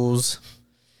nipples.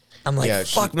 I'm like, Yeah,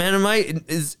 fuck, man,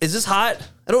 is this hot?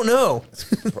 I don't know.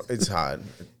 It's hot.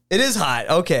 It is hot.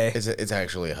 Okay, It's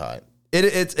actually hot.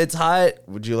 it's hot.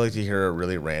 Would you like to hear a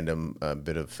really random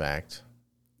bit of fact?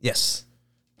 Yes.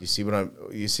 You see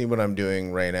what I'm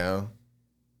doing right now?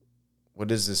 What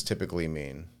does this typically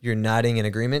mean? You're nodding in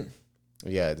agreement.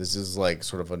 Yeah, this is like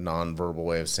sort of a non-verbal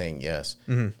way of saying yes.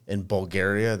 In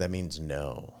Bulgaria, that means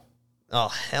no. Oh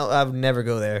hell, I would never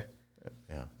go there.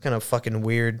 Yeah. Kind of fucking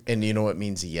weird. And you know what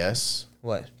means yes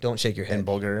What? Don't shake your in head.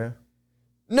 Bulgaria?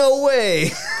 No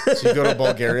way. So you go to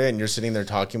Bulgaria and you're sitting there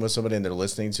talking with somebody and they're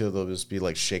listening to it, they'll just be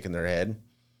like shaking their head,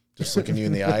 just looking you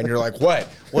in the eye, and you're like, what?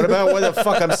 What about what the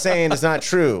fuck I'm saying is not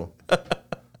true?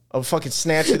 I'll fucking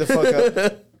snatch you the fuck up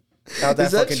out that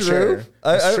Is that fucking true? chair.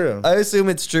 It's true. I assume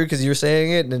it's true because you're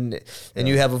saying it, and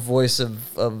you have a voice of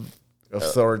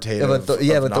Authoritative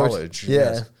knowledge. Yeah.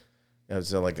 Yes. Yeah,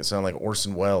 it sound like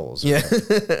Orson Welles. Yeah.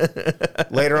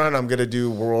 Later on, I'm gonna do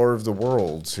War of the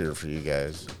Worlds here for you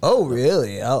guys. Oh,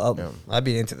 really? I'd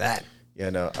be into that. Yeah,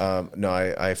 no,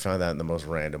 I found that in the most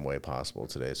random way possible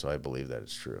today, so I believe that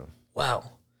it's true.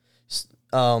 Wow.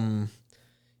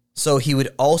 So he would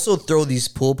also throw these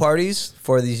pool parties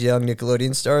for these young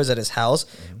Nickelodeon stars at his house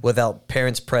without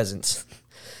parents' presence.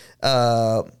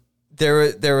 There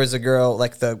was a girl,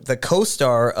 like the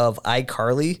co-star of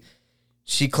iCarly.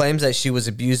 She claims that she was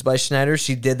abused by Schneider.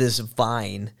 She did this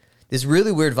Vine, this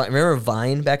really weird Vine. Remember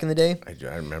Vine back in the day?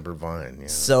 I remember Vine. Yeah.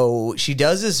 So she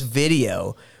does this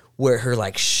video where her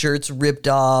like shirt's ripped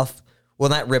off. Well,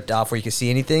 not ripped off where you can see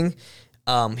anything.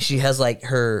 She has like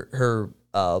her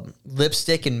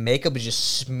lipstick and makeup is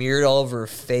just smeared all over her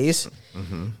face.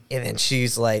 And then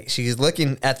she's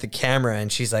looking at the camera and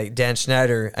she's like, Dan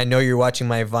Schneider, I know you're watching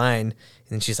my Vine.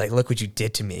 And she's like, look what you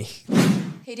did to me.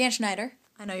 Hey, Dan Schneider.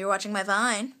 I know you're watching my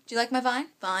Vine. Do you like my Vine?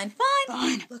 Vine.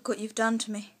 Look what you've done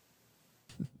to me.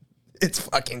 It's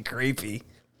fucking creepy.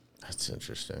 That's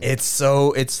interesting.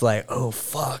 It's like, oh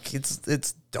fuck. It's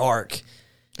dark.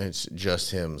 It's just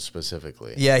him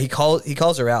specifically. Yeah, he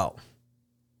calls her out.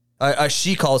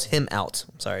 She calls him out.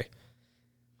 I'm sorry.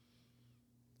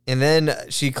 And then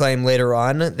she claimed later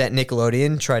on that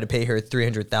Nickelodeon tried to pay her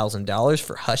 $300,000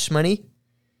 for hush money.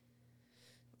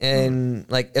 And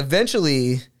like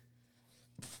eventually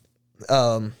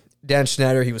Dan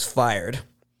Schneider, he was fired.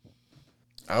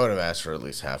 I would have asked for at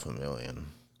least $500,000.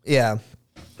 Yeah.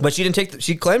 But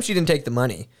she claimed she didn't take the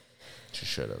money. She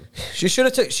should have. She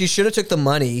should have took the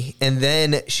money, and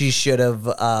then she should have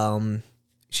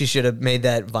made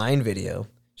that Vine video.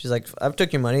 She's like, I've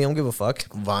took your money, I don't give a fuck.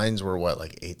 Vines were what,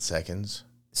 like 8 seconds?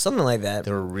 Something like that.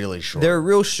 They were really short. They're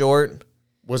real short.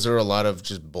 Was there a lot of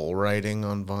just bull riding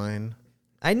on Vine?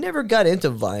 I never got into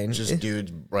Vine. Just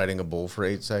dudes riding a bull for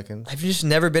 8 seconds? I've just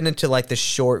never been into like the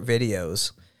short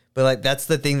videos. But like that's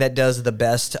the thing that does the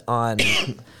best on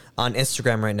on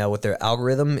Instagram right now with their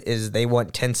algorithm is they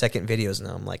want 10-second videos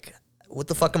now. I'm like, what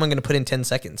the fuck am I going to put in 10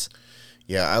 seconds?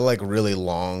 Yeah, I like really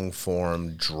long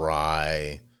form,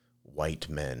 dry white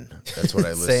men. That's what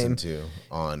I listen to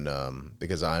on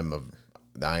because I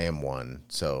am one.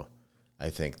 So I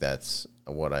think that's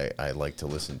what I like to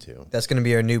listen to. That's going to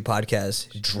be our new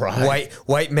podcast. Dry.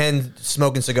 White men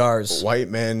smoking cigars. White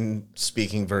men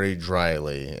speaking very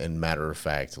dryly and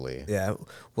matter-of-factly. Yeah.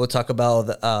 We'll talk about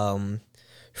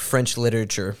French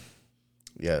literature.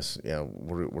 Yes, yeah.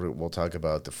 We'll talk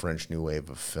about the French New Wave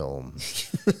of film.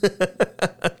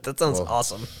 That sounds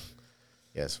awesome.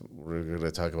 Yes, we're going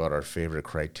to talk about our favorite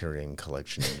Criterion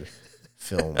Collection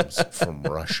films from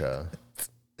Russia.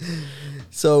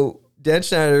 So Dan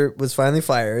Schneider was finally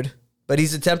fired, but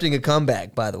he's attempting a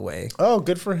comeback, by the way. Oh,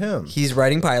 good for him. He's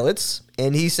writing pilots,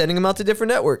 and he's sending them out to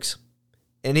different networks.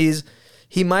 And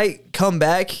he might come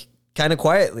back kind of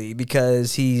quietly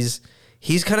because he's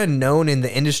kind of known in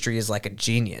the industry as like a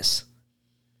genius.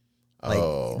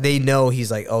 Like they know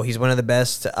he's one of the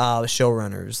best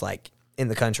showrunners like in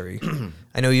the country.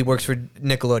 I know he works for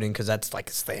Nickelodeon because that's like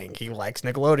his thing. He likes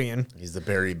Nickelodeon. He's the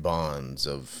Barry Bonds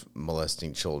of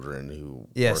molesting children who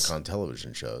work on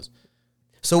television shows.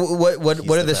 So what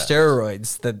are the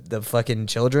steroids? The fucking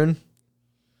children?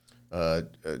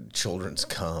 Children's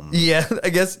cum. Yeah, I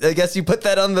guess you put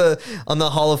that on the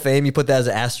Hall of Fame. You put that as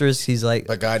an asterisk. He's like,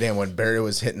 but goddamn, when Barry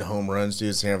was hitting home runs,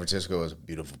 dude, San Francisco was a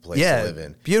beautiful place to live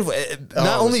in. Beautiful.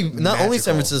 Not only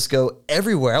San Francisco,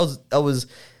 everywhere. I was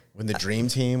when the Dream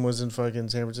Team was in fucking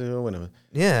San Francisco. When it was,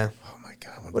 oh my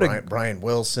god, when Brian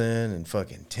Wilson and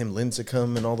fucking Tim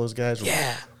Lincecum and all those guys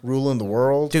were ruling the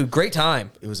world, dude. Great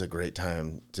time. It was a great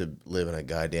time to live in a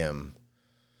goddamn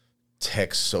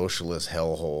tech socialist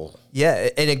hellhole. Yeah,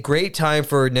 and a great time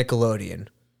for Nickelodeon.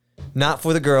 Not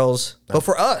for the girls, but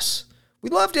for us. We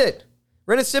loved it.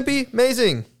 Ren and Stimpy,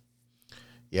 amazing.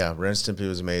 Yeah, Ren and Stimpy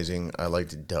was amazing. I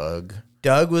liked Doug.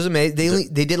 Doug was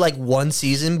amazing. They did like one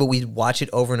season, but we'd watch it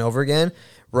over and over again.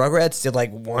 Rugrats did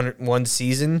like one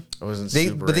season. I wasn't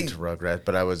super into Rugrats,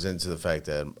 but I was into the fact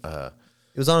that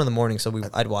it was on in the morning, so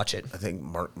I'd watch it. I think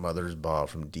Mark Mothersbaugh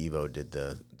from Devo did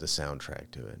the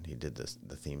soundtrack to it. He did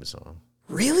the theme song.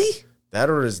 Really? That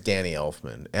or is Danny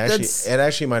Elfman? It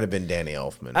actually might have been Danny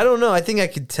Elfman. I don't know. I think I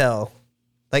could tell.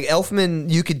 Like Elfman,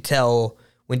 you could tell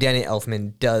when Danny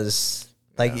Elfman does.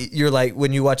 Like you're like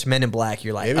when you watch Men in Black,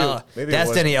 you're like, maybe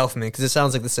that's Danny Elfman because it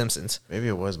sounds like The Simpsons. Maybe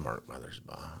it was Mark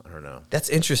Mothersbaugh. I don't know. That's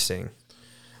interesting.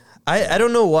 I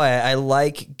don't know why I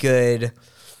like good,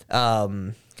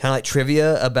 kind of like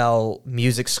trivia about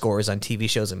music scores on TV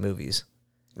shows and movies.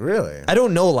 Really? I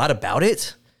don't know a lot about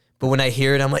it, but when I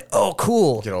hear it, I'm like, oh,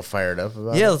 cool. Get all fired up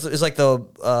about it? Yeah, it's like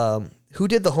the who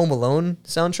did the Home Alone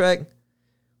soundtrack?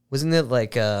 Wasn't it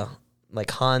like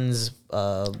Hans?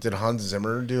 Did Hans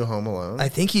Zimmer do Home Alone? I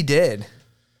think he did.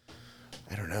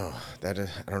 I don't know. I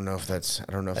don't know if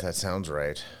that sounds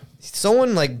right.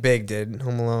 Someone like big did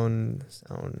Home Alone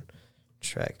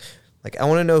soundtrack. Like I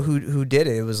want to know who did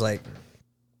it. It was like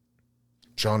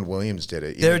John Williams did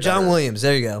it. There, John Williams.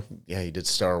 There you go. Yeah, he did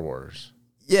Star Wars.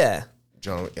 Yeah.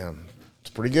 It's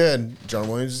pretty good. John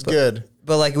Williams is good.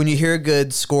 But like when you hear a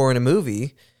good score in a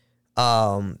movie,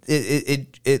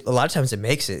 it a lot of times it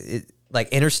makes it. Like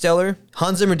Interstellar,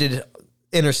 Hans Zimmer did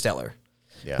Interstellar,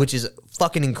 which is a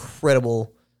fucking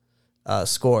incredible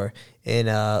score. And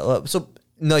so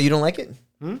no, you don't like it?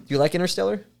 Do you like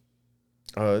Interstellar?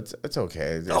 Oh, it's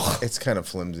okay. It's kind of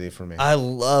flimsy for me. I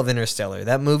love Interstellar.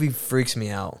 That movie freaks me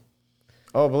out.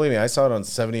 Oh, believe me, I saw it on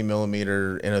 70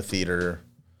 millimeter in a theater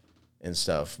and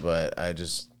stuff, but I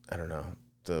don't know.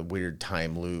 The weird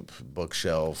time loop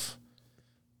bookshelf.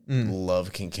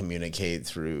 Love can communicate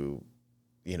through,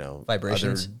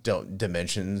 vibrations, other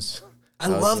dimensions. I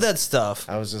love that stuff.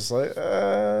 I was just like,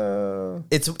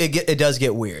 it does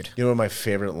get weird. You know what my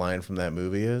favorite line from that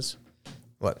movie is?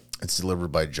 What? It's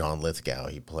delivered by John Lithgow.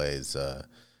 He plays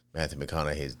Matthew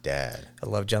McConaughey's dad. I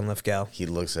love John Lithgow. He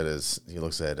looks at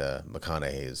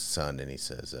McConaughey's son and he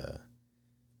says,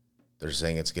 "They're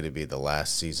saying it's going to be the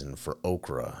last season for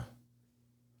Okra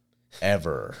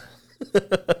ever."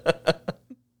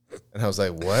 And I was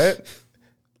like, "What?"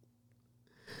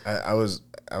 I was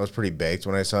pretty baked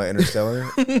when I saw Interstellar.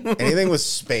 Anything with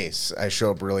space, I show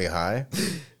up really high.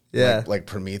 Yeah, like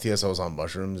Prometheus, I was on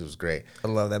mushrooms. It was great. I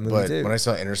love that movie too. But when I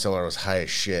saw Interstellar, I was high as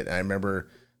shit. And I remember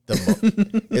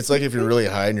it's like if you're really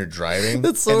high and you're driving,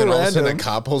 that's so and then all of a random. sudden a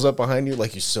cop pulls up behind you,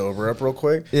 like you sober up real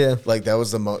quick. Yeah, like that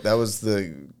was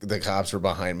the cops were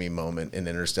behind me moment in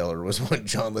Interstellar was when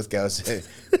John Lithgow said,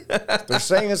 "They're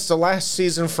saying it's the last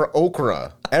season for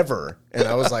Okra ever," and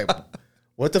I was like,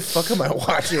 "What the fuck am I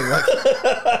watching?" Like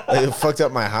it fucked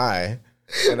up my high.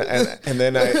 And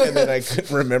then I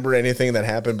couldn't remember anything that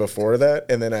happened before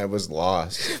that, and then I was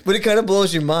lost. But it kind of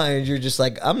blows your mind. You're just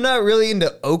like, I'm not really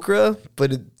into okra,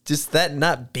 but just that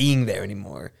not being there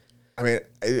anymore. I mean,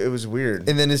 it was weird.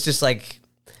 And then it's just like,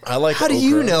 I like. How do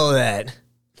you know that?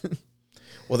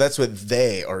 Well, that's what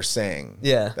they are saying.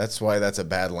 Yeah, that's why that's a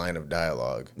bad line of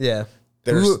dialogue. Yeah,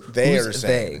 they are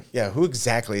saying. They? Yeah, who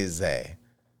exactly is they?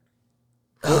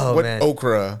 What man.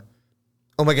 Okra?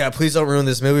 Oh my god! Please don't ruin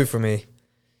this movie for me.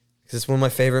 It's one of my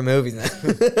favorite movies.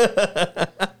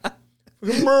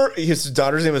 His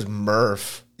daughter's name is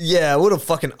Murph. Yeah, what a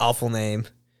fucking awful name.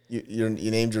 You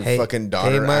named your fucking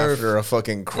daughter after a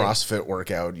fucking CrossFit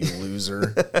workout, you loser.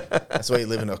 That's why you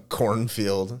live in a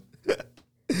cornfield.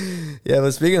 Yeah,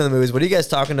 but speaking of the movies, what are you guys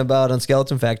talking about on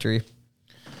Skeleton Factory?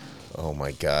 Oh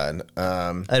my god.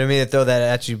 I didn't mean to throw that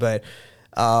at you, but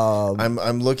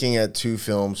I'm looking at two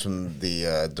films from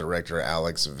the director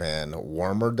Alex van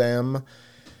Warmerdam.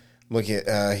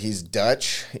 He's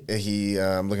Dutch.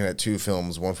 I'm looking at two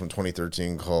films, one from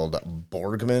 2013 called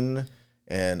Borgman,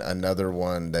 and another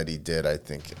one that he did, I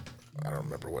don't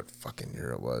remember what fucking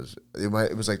year it was. It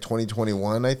was like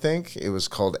 2021, I think. It was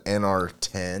called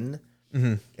NR10.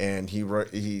 Mm-hmm. And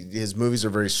his movies are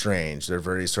very strange. They're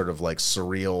very sort of like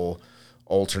surreal,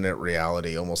 alternate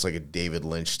reality, almost like a David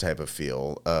Lynch type of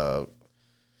feel.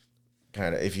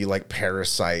 Kind of, if you like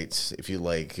Parasite, if you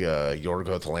like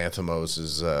Yorgos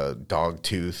Lanthimos'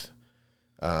 Dogtooth,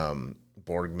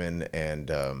 Borgman, and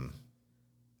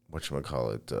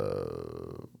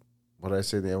whatchamacallit, what did I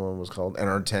say the other one was called?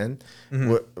 NR10?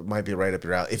 Mm-hmm. Might be right up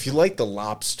your alley. If you like The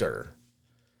Lobster,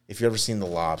 if you've ever seen The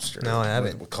Lobster. No, I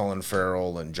haven't. With Colin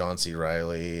Farrell and John C.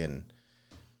 Reilly and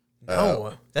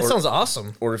Oh, that sounds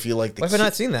awesome. Or if you like the Why have I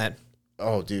not seen that?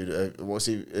 Oh, dude. Well,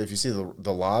 see, if you see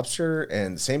the Lobster,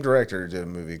 and the same director did a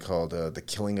movie called The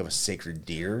Killing of a Sacred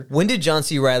Deer. When did John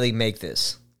C. Reilly make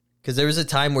this? Because there was a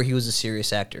time where he was a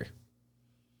serious actor.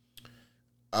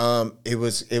 It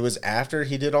was after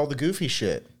he did all the goofy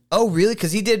shit. Oh, really?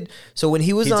 Because he did. So when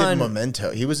he was He on did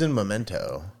Memento. He was in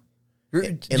Memento.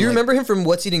 Do you remember him from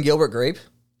What's Eating Gilbert Grape?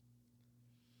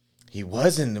 He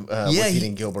was in What's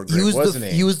Eating Gilbert Grape, wasn't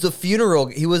he? He was the funeral.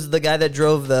 He was the guy that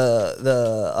drove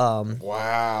the.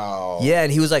 Wow. Yeah,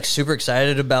 and he was like super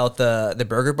excited about the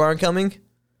Burger Barn coming,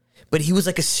 but he was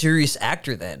like a serious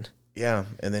actor then. Yeah,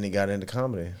 and then he got into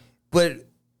comedy. But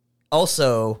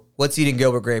also, What's Eating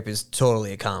Gilbert Grape is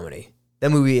totally a comedy. That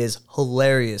movie is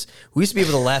hilarious. We used to be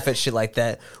able to laugh at shit like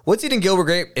that. What's Eating Gilbert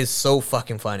Grape is so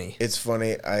fucking funny. It's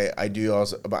funny. I do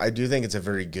think it's a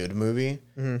very good movie,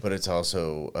 but it's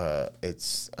also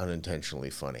it's unintentionally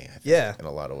funny. I think, in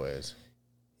a lot of ways.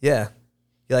 Yeah.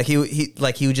 Like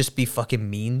he would just be fucking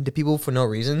mean to people for no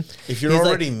reason. If you're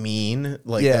already mean,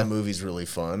 that movie's really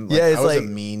fun. Like, I was a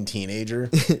mean teenager,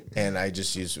 and I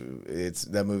just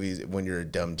that movie when you're a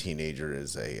dumb teenager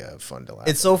is a fun to laugh.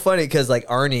 It's so funny because like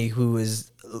Arnie, who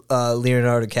is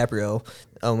Leonardo DiCaprio,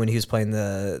 when he was playing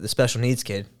the special needs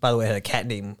kid. By the way, I had a cat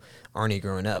named Arnie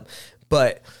growing up,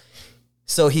 but.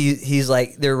 So he's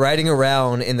like, they're riding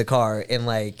around in the car, and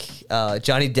like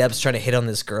Johnny Depp's trying to hit on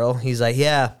this girl. He's like,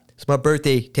 yeah, it's my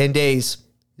birthday, 10 days.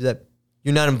 He's like,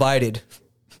 you're not invited.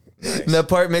 Nice. And that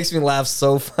part makes me laugh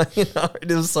so fucking hard.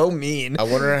 It was so mean. I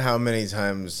wonder how many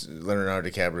times Leonardo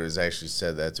DiCaprio has actually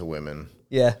said that to women.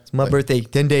 Yeah, it's my birthday,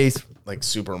 10 days. Like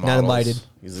supermodels. Not invited.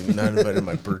 He's like, not invited to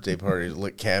my birthday party to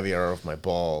lick caviar off my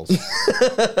balls.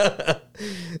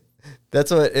 That's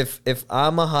what, if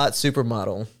I'm a hot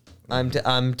supermodel,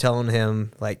 I'm telling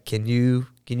him, like, can you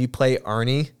play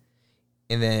Arnie,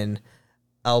 and then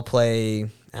I'll play,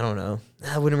 I don't know.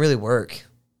 That wouldn't really work.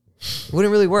 It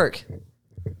wouldn't really work.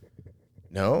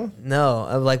 No? No.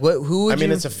 I'm like, what? Who would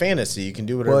it's a fantasy. You can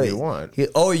do whatever you want.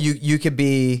 You could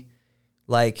be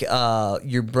like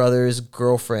your brother's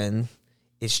girlfriend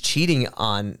is cheating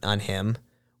on him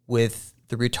with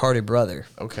the retarded brother.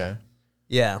 Okay.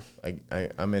 Yeah.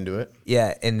 I'm into it.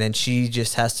 Yeah, and then she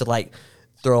just has to like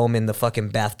throw him in the fucking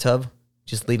bathtub.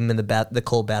 Just leave him in the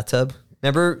cold bathtub.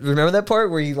 Remember that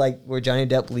part where Johnny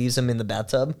Depp leaves him in the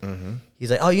bathtub? Mm-hmm. He's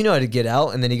like, oh, you know how to get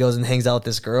out, and then he goes and hangs out with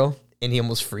this girl, and he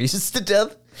almost freezes to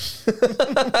death.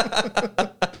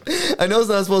 I know it's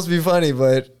not supposed to be funny,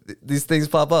 but these things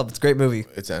pop up. It's a great movie.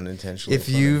 It's unintentionally If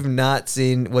you've not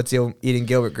seen What's Eating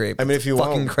Gilbert Grape, if you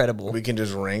fucking want, incredible. We can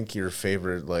just rank your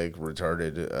favorite like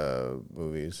retarded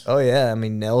movies. Oh yeah,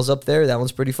 Nell's up there. That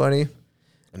one's pretty funny.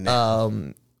 I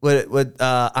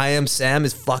Am Sam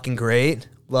is fucking great.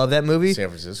 Love that movie. San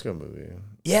Francisco movie.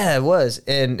 Yeah, it was.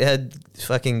 And it had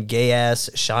fucking gay ass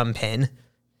Sean Penn.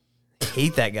 I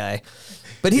hate that guy.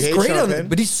 But he's great on it.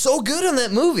 But he's so good on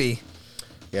that movie.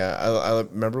 Yeah, I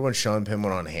remember when Sean Penn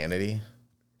went on Hannity.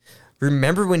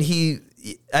 Remember when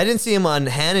I didn't see him on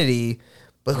Hannity,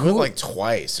 but he went like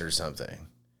twice or something.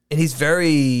 And he's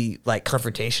very like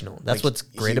confrontational. That's what's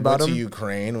great about him. He went to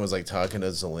Ukraine, was like talking to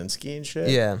Zelensky and shit.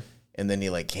 Yeah. And then he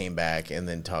like came back and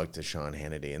then talked to Sean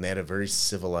Hannity, and they had a very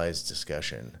civilized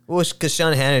discussion. Well, because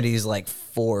Sean Hannity's like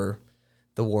for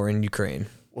the war in Ukraine.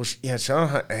 Well, yeah, Sean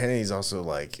Hannity's also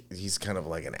like, he's kind of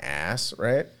like an ass,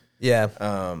 right? Yeah.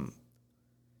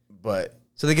 But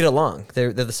so they get along.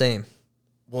 They're the same.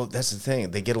 Well, that's the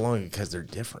thing. They get along because they're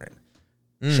different.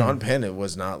 Sean Penn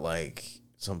was not like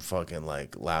some fucking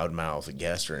like loudmouth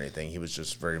guest or anything. He was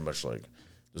just very much like,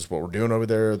 this is what we're doing over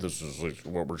there. This is like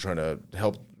what we're trying to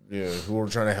help. Who we're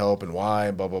trying to help and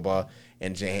why, blah, blah, blah.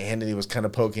 And Hannity was kind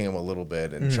of poking him a little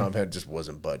bit, and Sean Penn just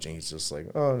wasn't budging. He's just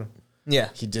like, oh. Yeah.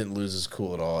 He didn't lose his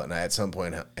cool at all. And at some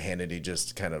point, Hannity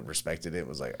just kind of respected it and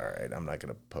was like, all right, I'm not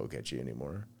going to poke at you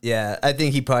anymore. Yeah, I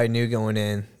think he probably knew going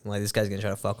in, like, this guy's going to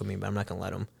try to fuck with me, but I'm not going to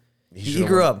let him. He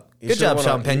grew up. Good job,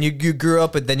 Sean Penn. You grew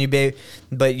up, but then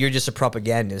but you're just a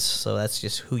propagandist, so that's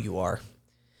just who you are.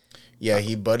 Yeah,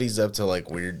 he buddies up to, like,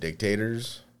 weird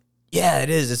dictators. Yeah, it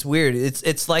is. It's weird.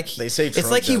 It's like they say Trump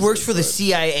it's like he works for the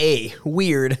CIA.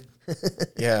 Weird.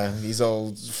 Yeah, he's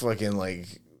all fucking like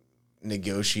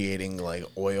negotiating like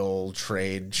oil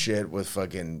trade shit with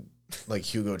fucking like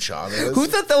Hugo Chavez. Who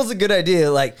thought that was a good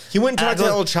idea? Like he went and talked to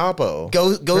El Chapo.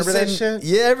 Go remember send, that shit?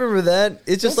 Yeah, I remember that.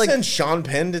 It's just don't like send Sean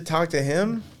Penn to talk to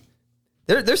him.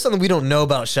 There's something we don't know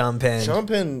about Sean Penn. Sean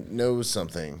Penn knows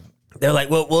something. They're like,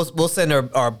 we'll send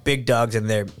our big dogs in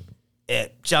there. Yeah,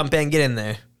 Sean Penn, get in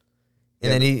there.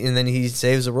 And then he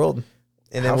saves the world.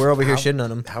 And then we're over here shitting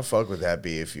on him. How fuck would that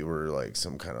be if you were like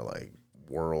some kind of like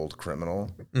world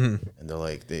criminal, and they're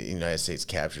like, the United States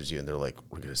captures you, and they're like,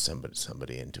 we're gonna send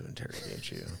somebody in to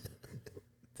interrogate you.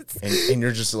 And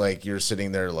you're just like, you're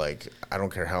sitting there like, I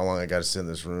don't care how long I got to sit in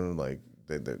this room. Like,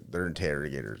 their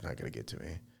interrogator's not going to get to me.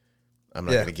 I'm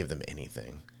not going to give them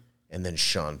anything. And then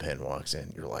Sean Penn walks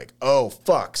in. You're like, oh,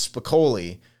 fuck,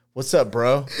 Spicoli. What's up,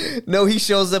 bro? No, he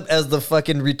shows up as the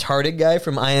fucking retarded guy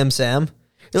from I Am Sam.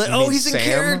 You're like, You oh, mean he's in Sam?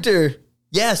 character.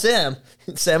 Yeah, Sam.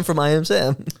 Sam from I Am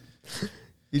Sam.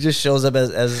 He just shows up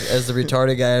as the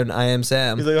retarded guy in I Am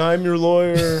Sam. He's like, I'm your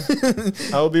lawyer.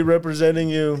 I'll be representing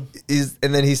you.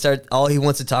 And then all he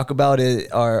wants to talk about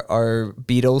are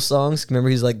Beatles songs. Remember,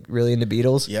 he's like really into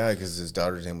Beatles. Yeah, because his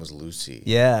daughter's name was Lucy.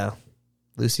 Yeah,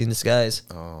 Lucy in the Skies.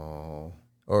 Oh.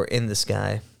 Or In the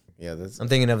Sky. Yeah, that's... I'm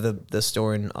thinking of the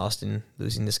store in Austin,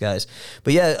 Lucy in the Skies.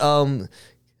 But yeah,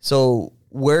 so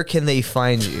where can they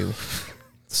find you?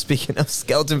 Speaking of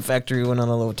Skeleton Factory, we went on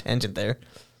a little tangent there.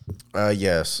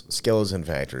 Yes, Skeleton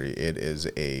Factory. It is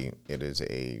a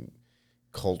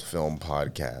cult film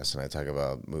podcast, and I talk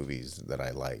about movies that I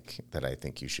like, that I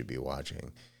think you should be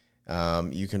watching.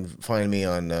 You can find me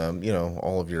on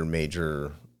all of your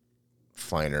major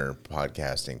finer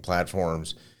podcasting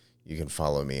platforms. You can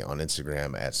follow me on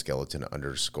Instagram at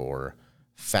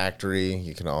skeleton_factory.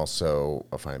 You can also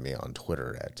find me on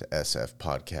Twitter at SF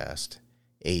Podcast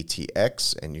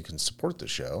ATX, and you can support the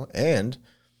show and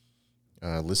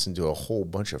listen to a whole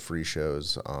bunch of free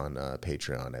shows on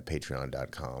Patreon at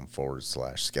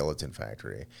patreon.com/Skeleton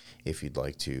Factory if you'd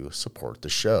like to support the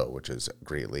show, which is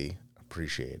greatly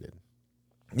appreciated.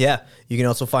 Yeah, you can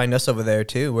also find us over there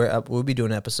too. We'll be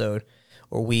doing an episode,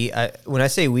 or when I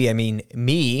say we, I mean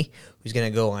me, who's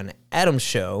going to go on Adam's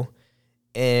show,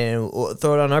 and we'll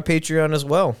throw it on our Patreon as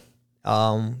well.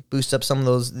 Boost up some of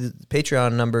those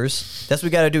Patreon numbers. That's what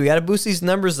we got to do. We got to boost these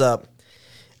numbers up.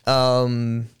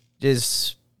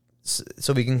 Just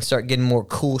so we can start getting more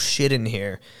cool shit in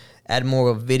here, add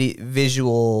more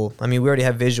visual. I mean, we already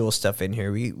have visual stuff in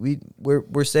here.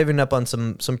 We're saving up on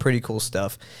some pretty cool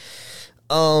stuff.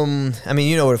 I mean,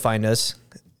 you know where to find us.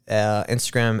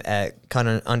 Instagram at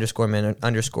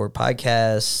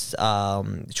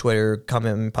 _man_podcast. Twitter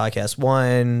comment podcast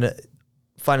 1.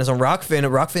 Find us on Rockfin. At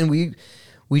Rockfin,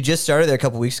 we just started there a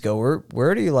couple weeks ago. We're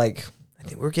already like, I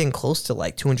think we're getting close to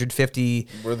like 250.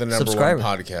 We're the number one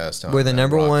podcast. We're the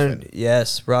number one.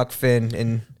 Yes, Rockfin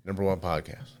and number one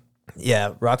podcast.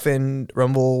 Yeah, Rockfin,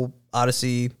 Rumble,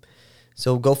 Odyssey.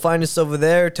 So go find us over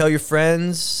there. Tell your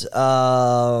friends.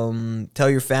 Tell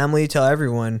your family. Tell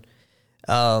everyone.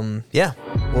 Yeah.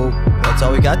 Well, that's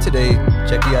all we got today.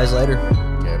 Check you guys later.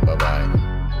 Okay, bye.